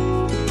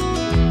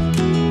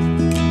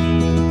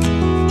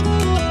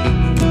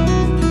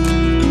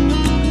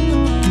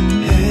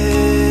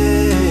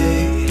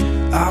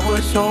 I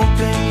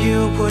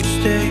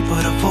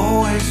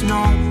always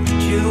known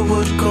you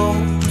would go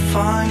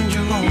find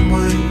your own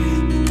way.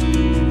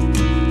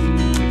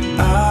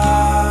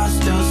 I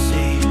still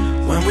see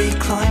when we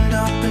climbed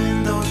up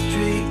in those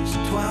trees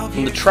 12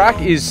 And the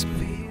track is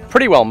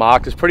pretty well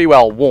marked, it's pretty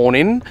well worn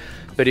in,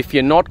 but if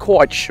you're not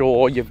quite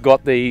sure, you've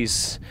got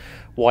these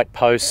white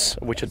posts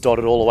which are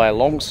dotted all the way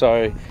along.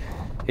 So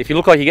if you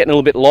look like you're getting a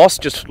little bit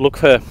lost, just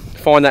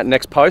find that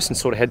next post and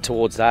sort of head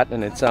towards that.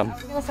 And it's I'm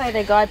going to say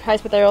they're guide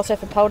posts, but they're also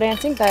for pole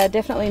dancing. They are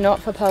definitely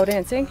not for pole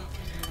dancing.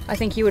 I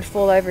think you would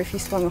fall over if you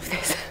swung off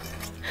this.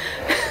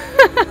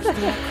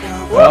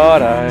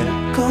 righto.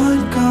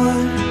 Gone,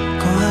 gone,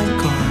 gone,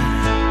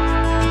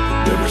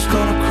 gone. River's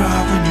gonna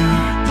cry when you're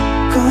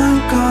gone,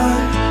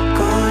 gone,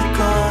 gone,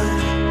 gone.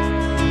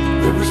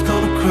 River's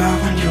gonna cry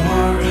when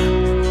you're.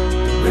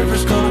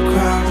 River's gonna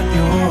cry when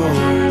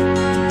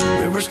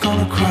you're. River's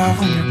gonna cry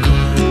when you're gone.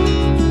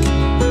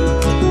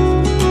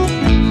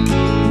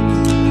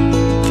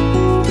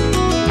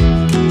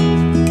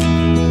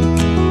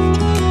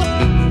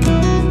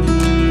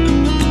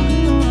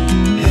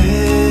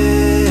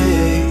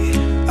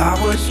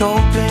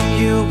 Hoping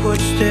you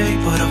would stay,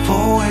 but I've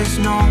always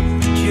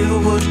known you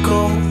would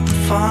go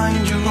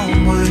find your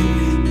own way.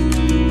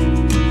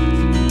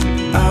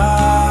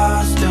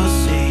 I still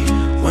see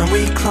when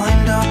we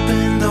climbed up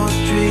in those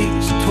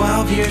trees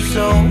 12 years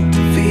old, to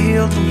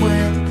feel the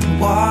wind and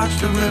watch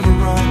the river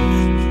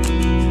run,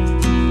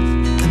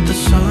 and the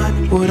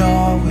sun would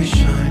always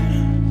shine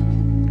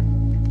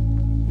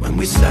when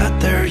we sat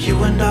there,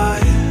 you and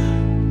I.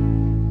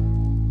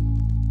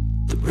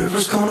 The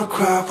river's gonna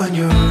cry when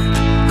you're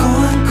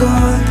gone,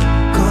 gone,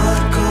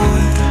 gone,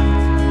 gone.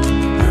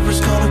 The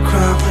river's gonna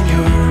cry when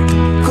you're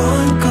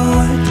gone,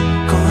 gone,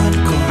 gone,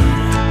 gone.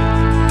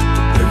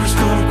 The river's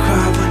gonna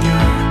cry when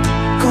you're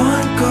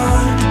gone,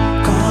 gone,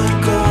 gone,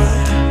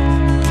 gone.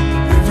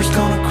 The river's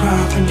gonna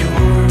cry when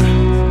you're.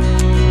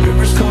 The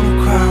river's gonna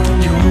cry when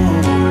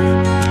you're.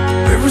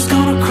 The river's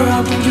gonna cry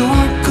when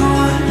you're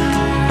gone.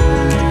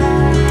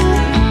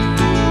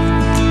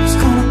 It's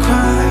gonna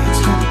cry,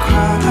 it's gonna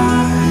cry.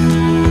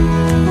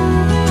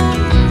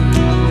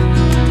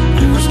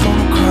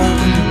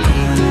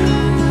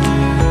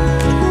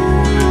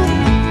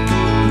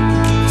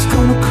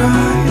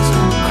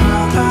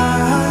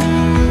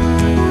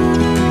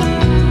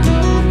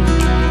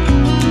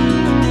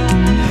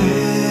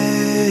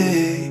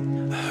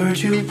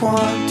 You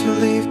want to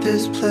leave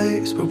this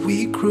place where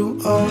we grew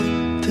up,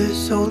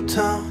 this old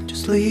town,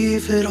 just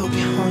leave it all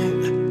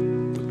behind.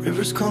 The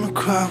river's gonna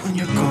cry when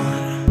you're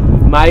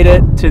gone. Made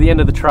it to the end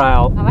of the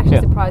trail. I'm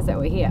actually surprised that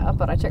we're here,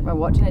 but I checked my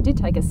watch and it did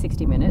take us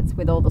 60 minutes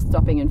with all the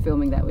stopping and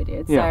filming that we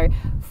did. Yeah. So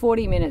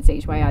 40 minutes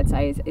each way, I'd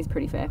say, is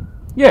pretty fair.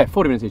 Yeah,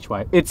 40 minutes each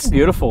way. It's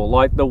beautiful.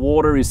 Like, the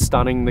water is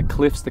stunning, the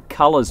cliffs, the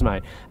colours,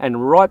 mate.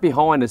 And right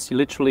behind us, you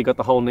literally got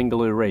the whole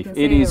Ningaloo Reef.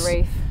 It is, the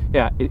reef.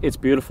 Yeah, it's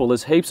beautiful.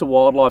 There's heaps of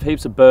wildlife,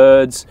 heaps of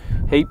birds,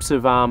 heaps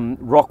of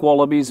rock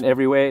wallabies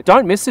everywhere.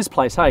 Don't miss this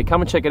place. Hey, come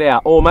and check it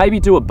out. Or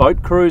maybe do a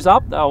boat cruise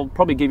up. They'll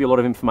probably give you a lot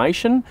of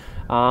information.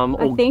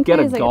 Or get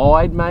a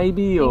guide,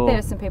 maybe. I think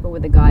there's some people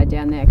with a guide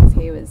down there because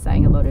he was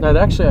saying a lot of. No,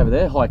 they're actually over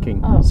there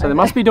hiking. Oh, so they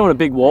must be doing a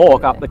big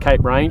walk up the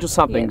Cape Range or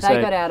something. Yeah,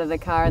 they got out of the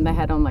car and they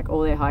had on like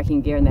all their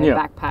hiking gear and their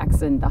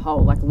backpacks and the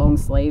whole like long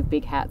sleeve,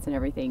 big hats and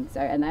everything.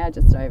 So, and they are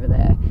just over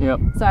there. Yep.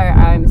 So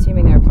I'm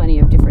assuming there are plenty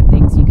of different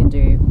things you can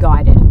do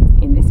guided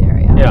in this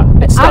area. Yeah,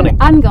 it's stunning.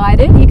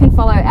 Unguided, you can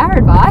follow our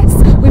advice.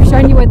 We've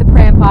shown you where the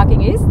pram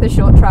parking is, the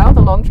short trail,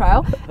 the long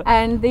trail,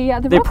 and the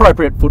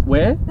appropriate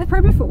footwear. The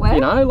appropriate footwear. You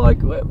know, like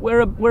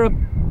we're a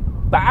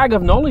bag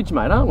of knowledge,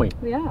 mate, aren't we?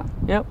 We are.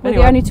 Yep. We're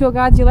the only tour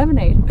guides you'll ever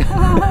need.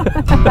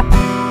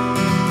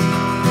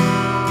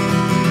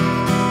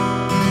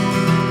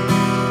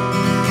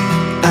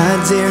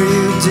 I dare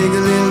you dig a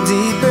little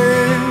deeper.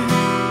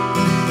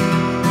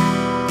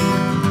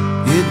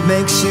 It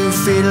makes you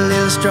feel a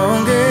little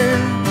stronger.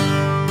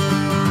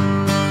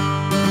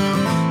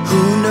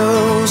 Who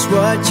knows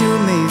what you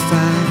may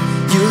find?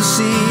 You'll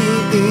see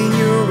in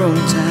your own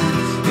time.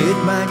 It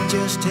might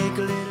just take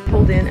a little.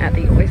 Pulled in at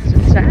the oyster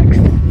stacks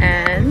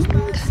and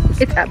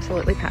it's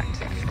absolutely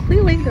packed. It's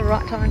clearly the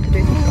right time to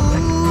do some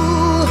shopping.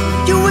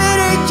 You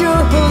waited your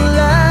whole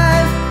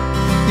life.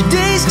 Your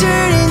days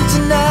turn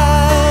into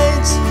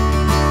nights.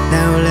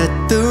 Now let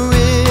the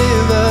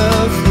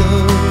river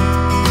flow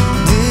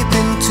deep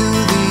into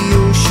the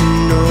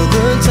ocean. All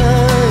the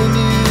time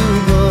you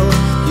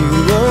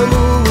are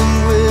moving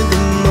with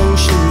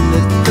emotion.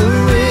 Let the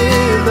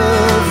river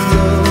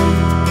flow.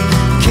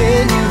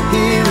 Can you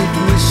hear it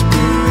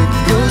whisper? It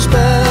goes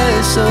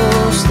by so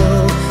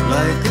slow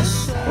like a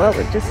song. Well,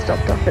 we've just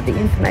stopped off at the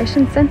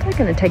information centre.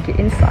 Going to take you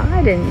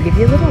inside and give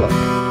you a little look.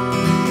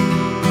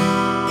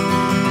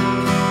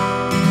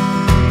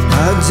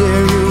 How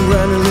dare you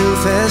run a little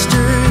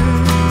faster?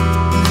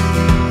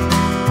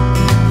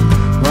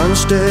 One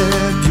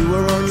step, you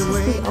are on your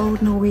way. This is the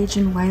old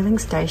Norwegian whaling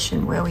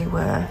station where we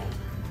were,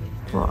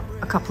 what,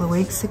 a couple of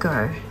weeks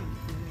ago.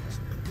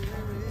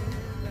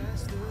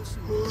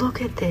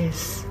 Look at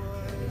this.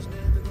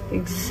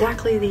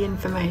 Exactly the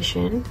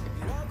information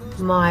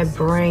my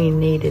brain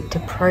needed to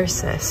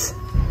process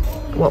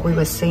what we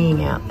were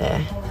seeing out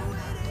there.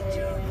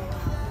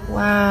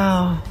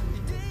 Wow.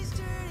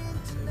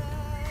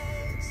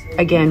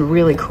 Again,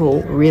 really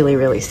cool, really,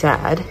 really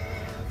sad,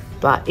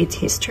 but it's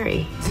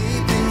history.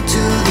 Deep into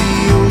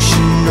the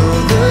ocean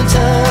all the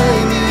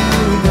time,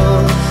 you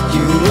know,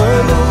 you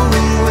are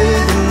moving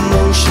with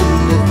emotion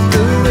at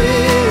the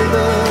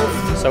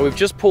river. So we've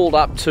just pulled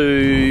up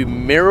to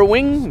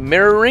Mirroring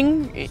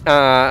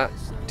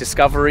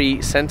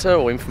Discovery Centre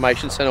or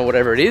Information Centre,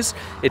 whatever it is.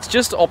 It's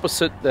just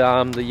opposite the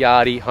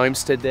Yardie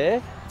homestead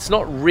there. It's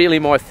not really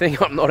my thing,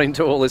 I'm not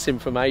into all this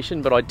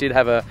information, but I did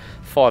have a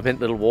 5-minute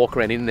little walk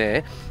around in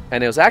there,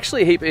 and there was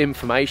actually a heap of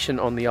information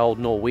on the old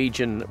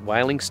Norwegian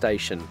whaling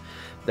station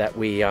that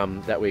we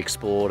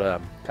explored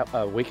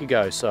a week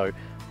ago. So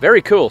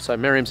very cool. So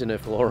Miriam's in her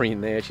Florey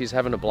in there, she's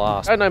having a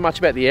blast. I don't know much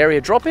about the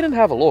area, drop in and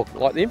have a look.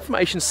 Like, the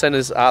information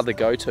centres are the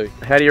go-to.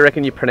 How do you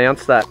reckon you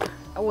pronounce that?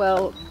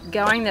 Well,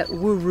 going that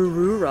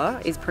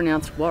Wururura is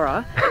pronounced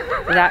Wara,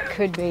 that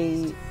could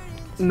be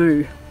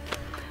moo.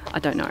 I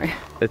don't know.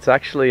 It's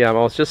actually, I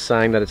was just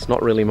saying that it's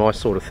not really my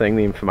sort of thing,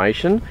 the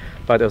information,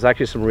 but there was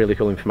actually some really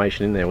cool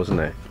information in there, wasn't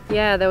there?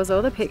 Yeah, there was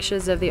all the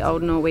pictures of the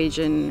old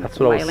Norwegian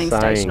whaling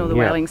station, or the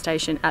whaling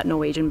station at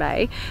Norwegian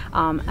Bay,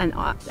 and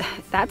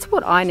that's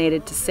what I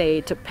needed to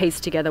see to piece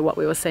together what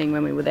we were seeing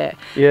when we were there.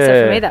 Yeah.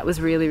 So for me, that was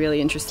really, really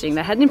interesting.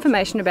 They had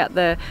information about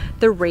the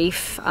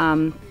reef,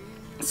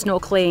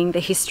 snorkeling, the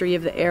history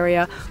of the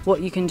area,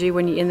 what you can do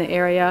when you're in the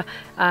area.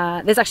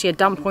 There's actually a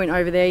dump point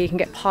over there, you can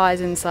get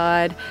pies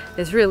inside.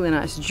 There's really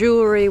nice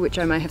jewellery, which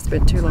I may have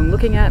spent too long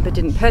looking at, but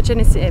didn't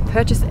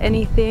purchase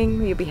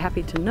anything. You'll be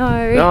happy to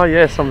know. Oh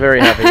yes, I'm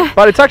very happy.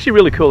 But it's actually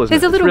really cool, isn't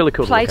There's it? a little really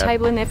cool play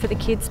table in there for the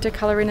kids to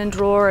colour in and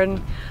draw,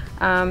 and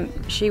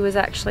she was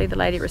actually, the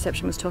lady at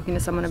reception was talking to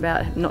someone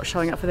about not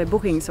showing up for their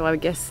bookings, so I would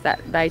guess that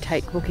they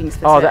take bookings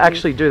for Oh, they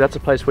actually do. That's a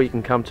place where you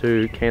can come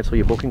to cancel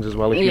your bookings as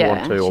well if you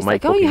want to, or she's make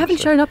like, oh, bookings. you haven't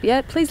shown up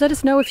yet, please let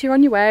us know if you're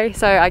on your way.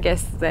 So I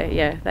guess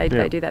they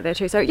do that there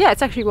too. So yeah,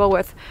 it's actually well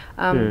worth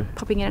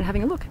popping in and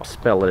having a look.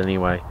 Spell it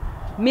anyway.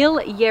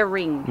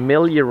 Miljering.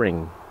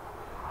 Miljering.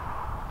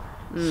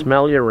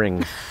 Smell your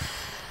ring.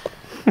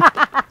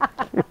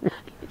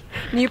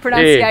 New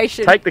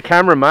pronunciation. Here, take the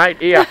camera,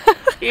 mate. Here.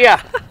 Here.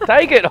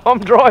 Take it. I'm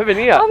driving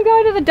here. I'm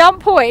going to the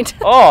dump point.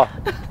 Oh,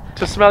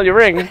 to smell your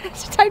ring.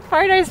 To take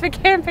photos for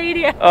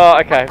Campedia. Oh,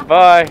 okay.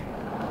 Bye.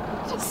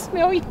 Just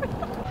smell you.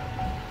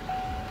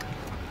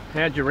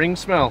 How'd your ring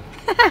smell?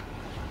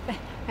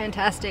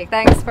 Fantastic.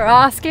 Thanks for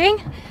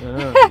asking.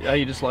 Are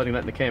you just loading that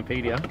into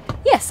Campedia?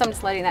 Yes, I'm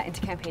just loading that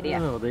into Campedia.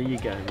 Oh, there you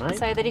go, mate.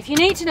 So that if you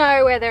need to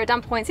know where there are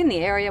dump points in the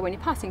area when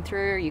you're passing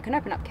through, you can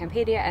open up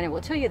Campedia and it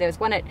will tell you there's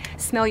one at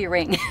Smell Your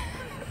Ring.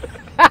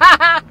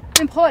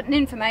 Important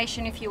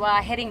information if you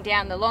are heading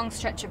down the long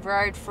stretch of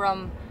road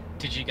from...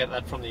 Did you get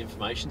that from the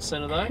information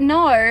centre though?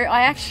 No,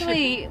 I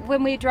actually,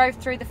 when we drove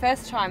through the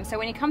first time, so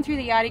when you come through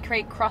the Yardie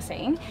Creek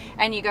crossing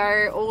and you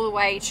go all the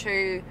way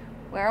to,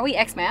 where are we,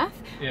 Exmouth,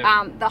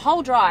 the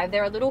whole drive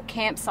there are little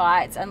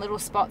campsites and little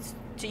spots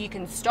you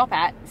can stop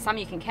at, some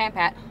you can camp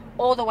at,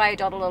 all the way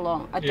dotted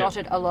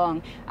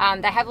along.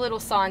 They have little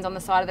signs on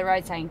the side of the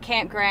road saying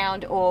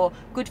campground or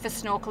good for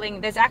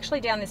snorkeling. There's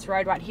actually down this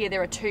road right here,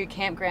 there are 2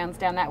 campgrounds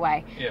down that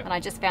way. And I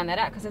just found that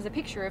out because there's a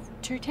picture of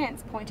 2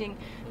 tents pointing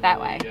that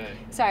way.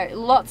 So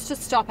lots to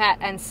stop at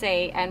and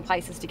see, and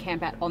places to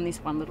camp at on this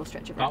one little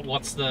stretch of road. But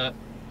what's the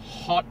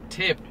hot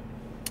tip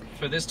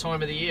for this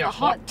time of the year? The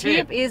hot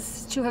tip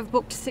is to have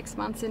booked 6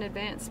 months in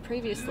advance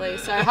previously.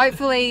 So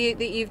hopefully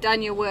that you've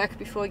done your work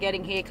before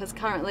getting here, because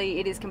currently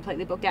it is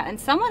completely booked out. And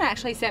someone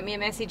actually sent me a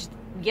message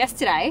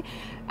yesterday,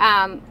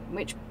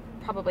 which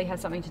probably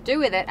has something to do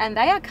with it, and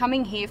they are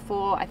coming here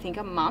for I think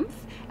a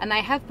month, and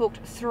they have booked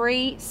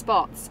 3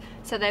 spots.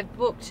 So they've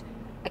booked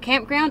a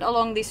campground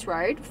along this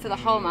road for the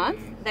whole month.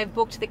 They've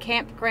booked the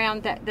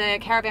campground that the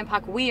caravan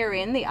park we are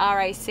in, the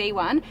RAC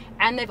one,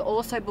 and they've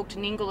also booked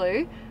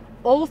Ningaloo.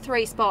 All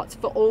 3 spots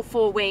for all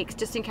 4 weeks,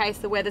 just in case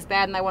the weather's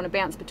bad and they want to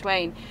bounce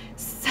between.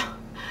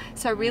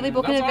 So really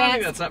book in advance. I don't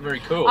think that's that very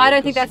cool. I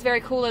don't think that's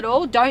very cool at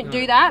all. Don't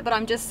do that, but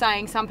I'm just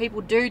saying some people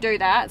do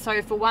that.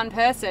 So for one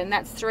person,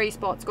 that's 3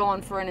 spots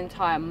gone for an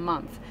entire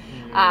month.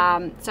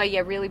 So yeah,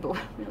 really book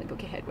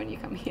ahead when you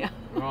come here.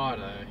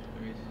 Righto.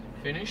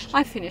 Finished?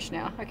 I finished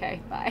now. Okay,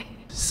 bye.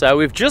 So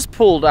we've just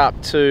pulled up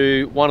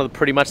to one of the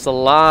pretty much the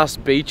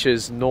last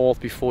beaches north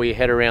before you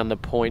head around the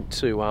point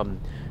to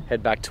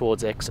head back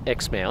towards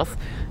Exmouth.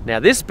 Now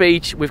this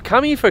beach, we've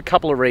come here for a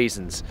couple of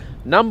reasons.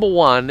 Number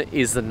one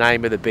is the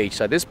name of the beach.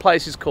 So this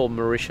place is called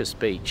Mauritius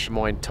Beach.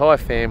 My entire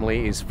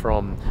family is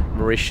from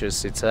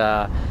Mauritius. It's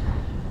a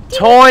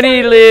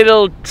tiny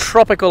little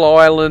tropical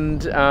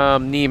island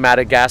near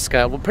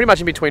Madagascar, well, pretty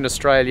much in between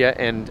Australia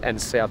and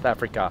South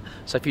Africa.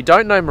 So if you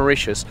don't know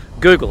Mauritius,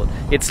 Google it.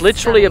 It's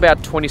literally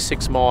about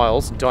 26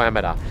 miles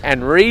diameter.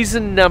 And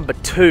reason number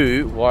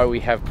 2 why we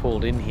have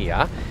pulled in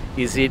here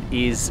is it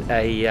is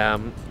a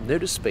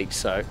nudist beach.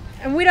 So,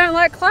 and we don't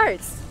like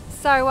clothes.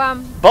 So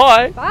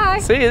bye. Bye.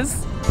 See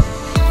yous.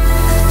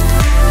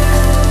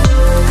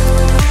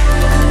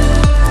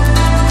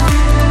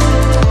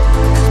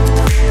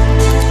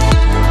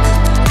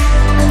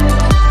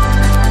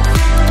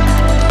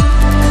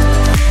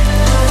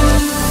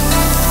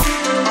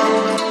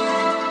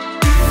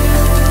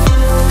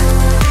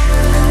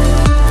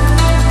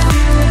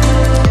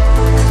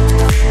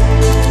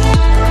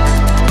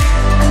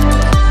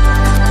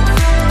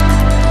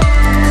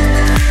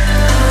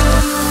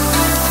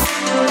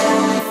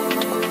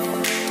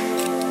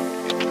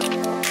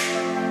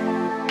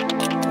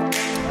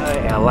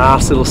 Our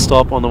last little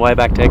stop on the way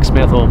back to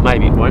Exmouth, or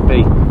maybe it won't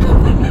be.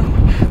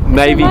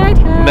 maybe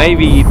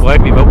it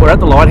won't be, but we're at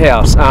the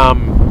lighthouse.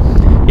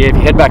 Yeah, if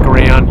you head back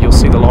around, you'll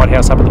see the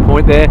lighthouse up at the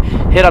point there.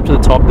 Head up to the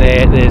top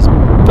there. There's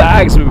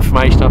bags of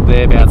information up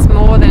there about... It's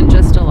more than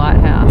just a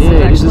lighthouse. Yeah,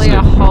 it's actually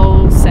a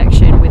whole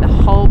section with a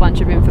whole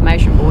bunch of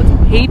information boards,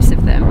 heaps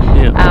of them,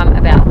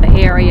 about the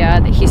area,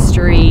 the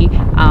history,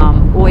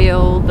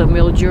 oil, the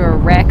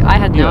Mildura wreck. I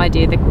had no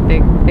idea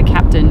the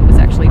captain was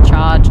actually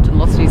charged and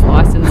lost his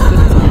license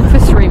for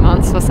 3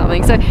 months or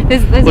something. So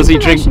there's was he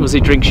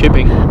drink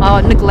shipping? Oh,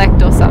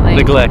 neglect or something.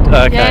 Neglect.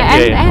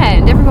 Okay.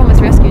 And everyone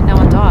was rescued. No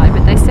one died,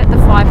 but they set the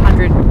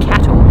 500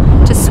 cattle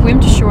to swim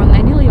to shore, and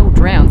they nearly all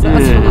drowned. So that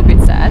was a little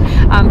bit sad.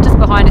 Just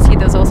behind us here,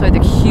 there's also the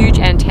huge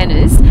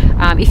antennas.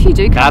 If you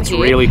do come here,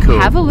 really cool.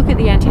 Have a look at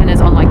the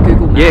antennas on like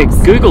Google Maps.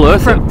 Yeah, Google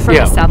Earth from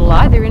the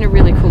satellite. They're in a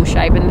really cool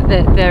shape,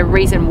 and the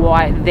reason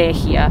why they're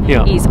here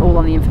is all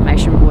on the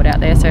information board out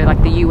there. So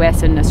like the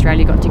US and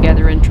Australia got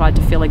together and tried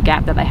to fill a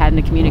gap that they had in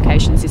the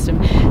communication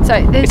system. So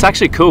it's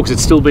actually cool because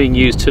it's still being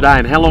used today.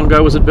 And how long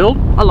ago was it built?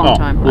 A long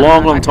time.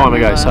 Long time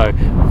ago. So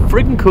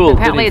freaking cool.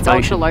 Apparently it's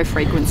ultra low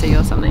frequency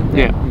or something.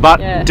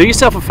 But do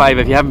yourself a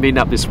favour if you haven't been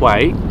up this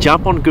way,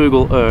 jump on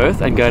Google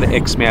Earth and go to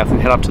Exmouth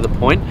and head up to the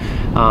point,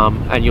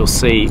 and you'll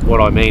see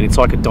what I mean. It's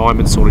like a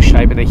diamond sort of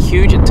shape, and they're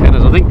huge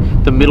antennas. I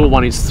think the middle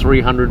one is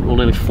 300 or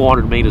nearly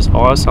 400 metres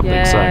high or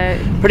something. So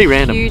pretty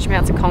random. Huge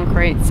amounts of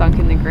concrete sunk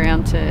in the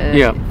ground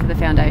for the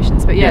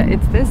foundations. But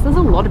there's a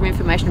lot of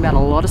information about a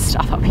lot of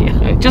stuff up here.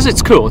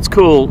 It's cool. It's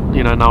cool,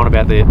 knowing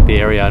about the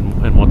area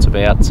and what's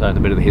about, so and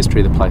a bit of the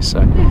history of the place.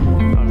 So.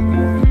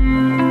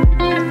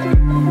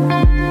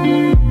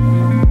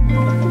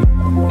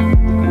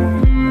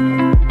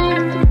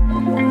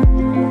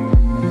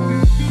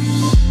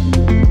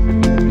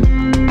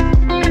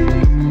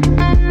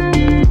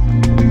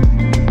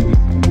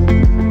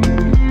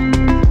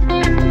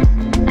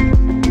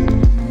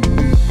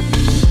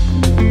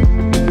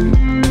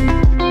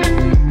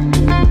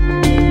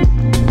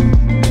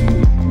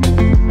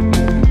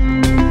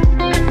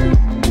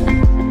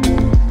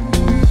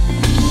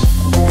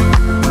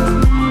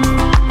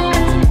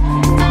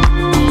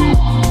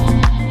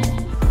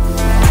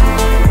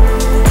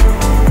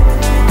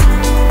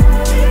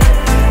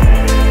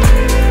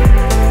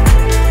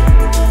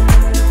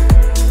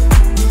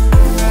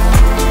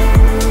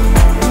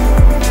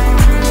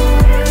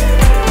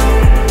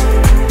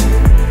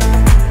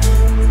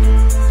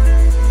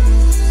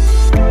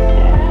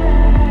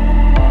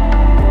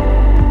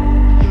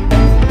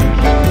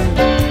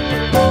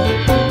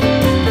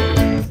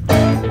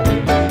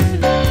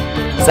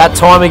 That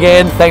time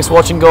again. Thanks for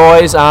watching,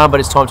 guys. But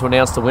it's time to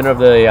announce the winner of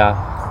the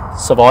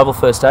survival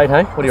first aid.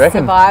 Hey, what do you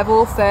reckon?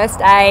 Survival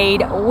first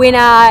aid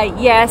winner.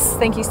 Yes,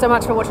 thank you so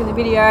much for watching the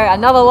video.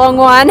 Another long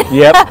one.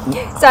 Yep.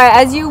 So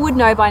as you would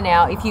know by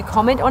now, if you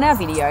comment on our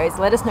videos,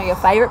 let us know your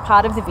favourite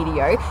part of the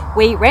video.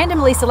 We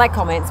randomly select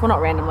comments. Well,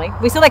 not randomly.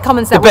 We select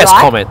comments that we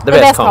like. The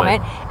best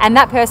comment. And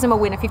that person will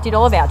win a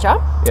 $50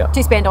 voucher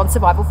to spend on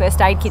Survival First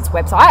Aid Kit's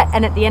website.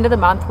 And at the end of the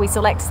month, we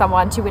select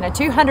someone to win a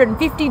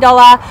 $250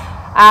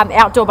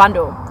 outdoor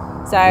bundle.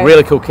 So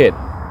really cool kit.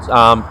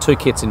 2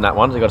 kits in that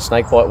one. We got a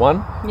snake bite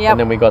one, and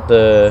then we got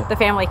the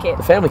family kit.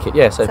 The family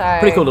kit, so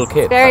pretty cool little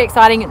kit. Very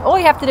exciting, and all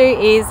you have to do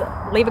is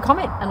leave a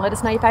comment and let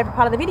us know your favourite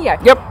part of the video.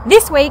 Yep.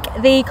 This week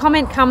the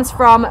comment comes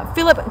from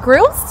Philip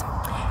Grills,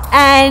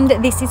 and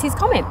this is his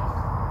comment.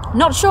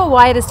 Not sure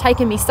why it has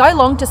taken me so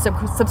long to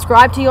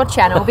subscribe to your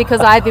channel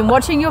because I've been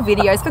watching your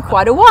videos for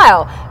quite a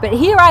while, but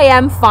here I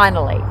am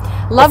finally.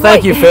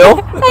 Thank you,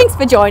 Phil. Thanks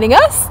for joining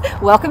us.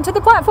 Welcome to the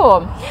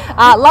platform.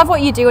 Love what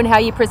you do and how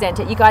you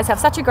present it. You guys have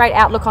such a great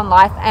outlook on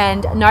life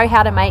and know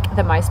how to make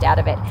the most out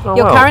of it.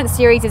 Your current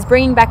series is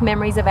bringing back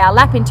memories of our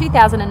lap in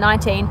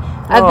 2019 of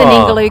the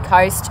Ningaloo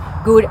coast.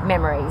 Good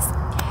memories.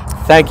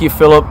 Thank you,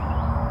 Philip.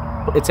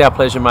 It's our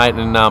pleasure, mate,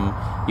 and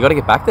you got to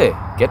get back there.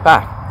 Get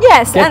back.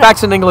 Yes. Get back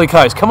to Ningaloo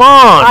Coast. Come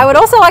on. I would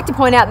also like to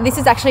point out that this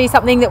is actually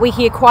something that we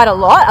hear quite a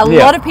lot. A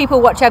lot of people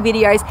watch our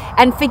videos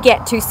and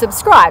forget to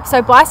subscribe.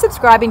 So by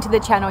subscribing to the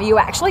channel, you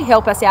actually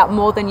help us out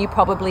more than you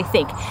probably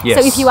think. Yes.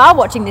 So if you are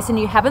watching this and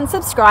you haven't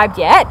subscribed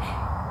yet,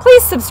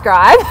 please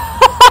subscribe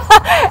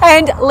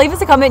and leave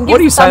us a comment. And give what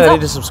do you us a say? thumbs I up.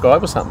 need to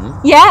subscribe or something?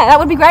 Yeah, that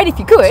would be great if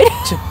you could.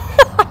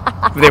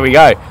 There we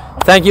go.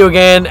 Thank you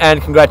again, and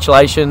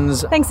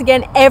congratulations. Thanks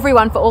again,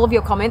 everyone, for all of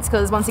your comments,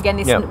 because once again,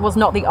 this was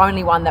not the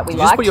only one that we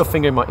liked. Just put your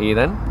finger in my ear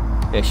then?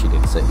 Yeah, she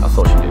did. See, I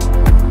thought she did.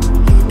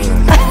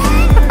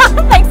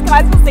 Thanks,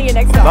 guys. We'll see you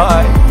next time.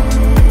 Bye.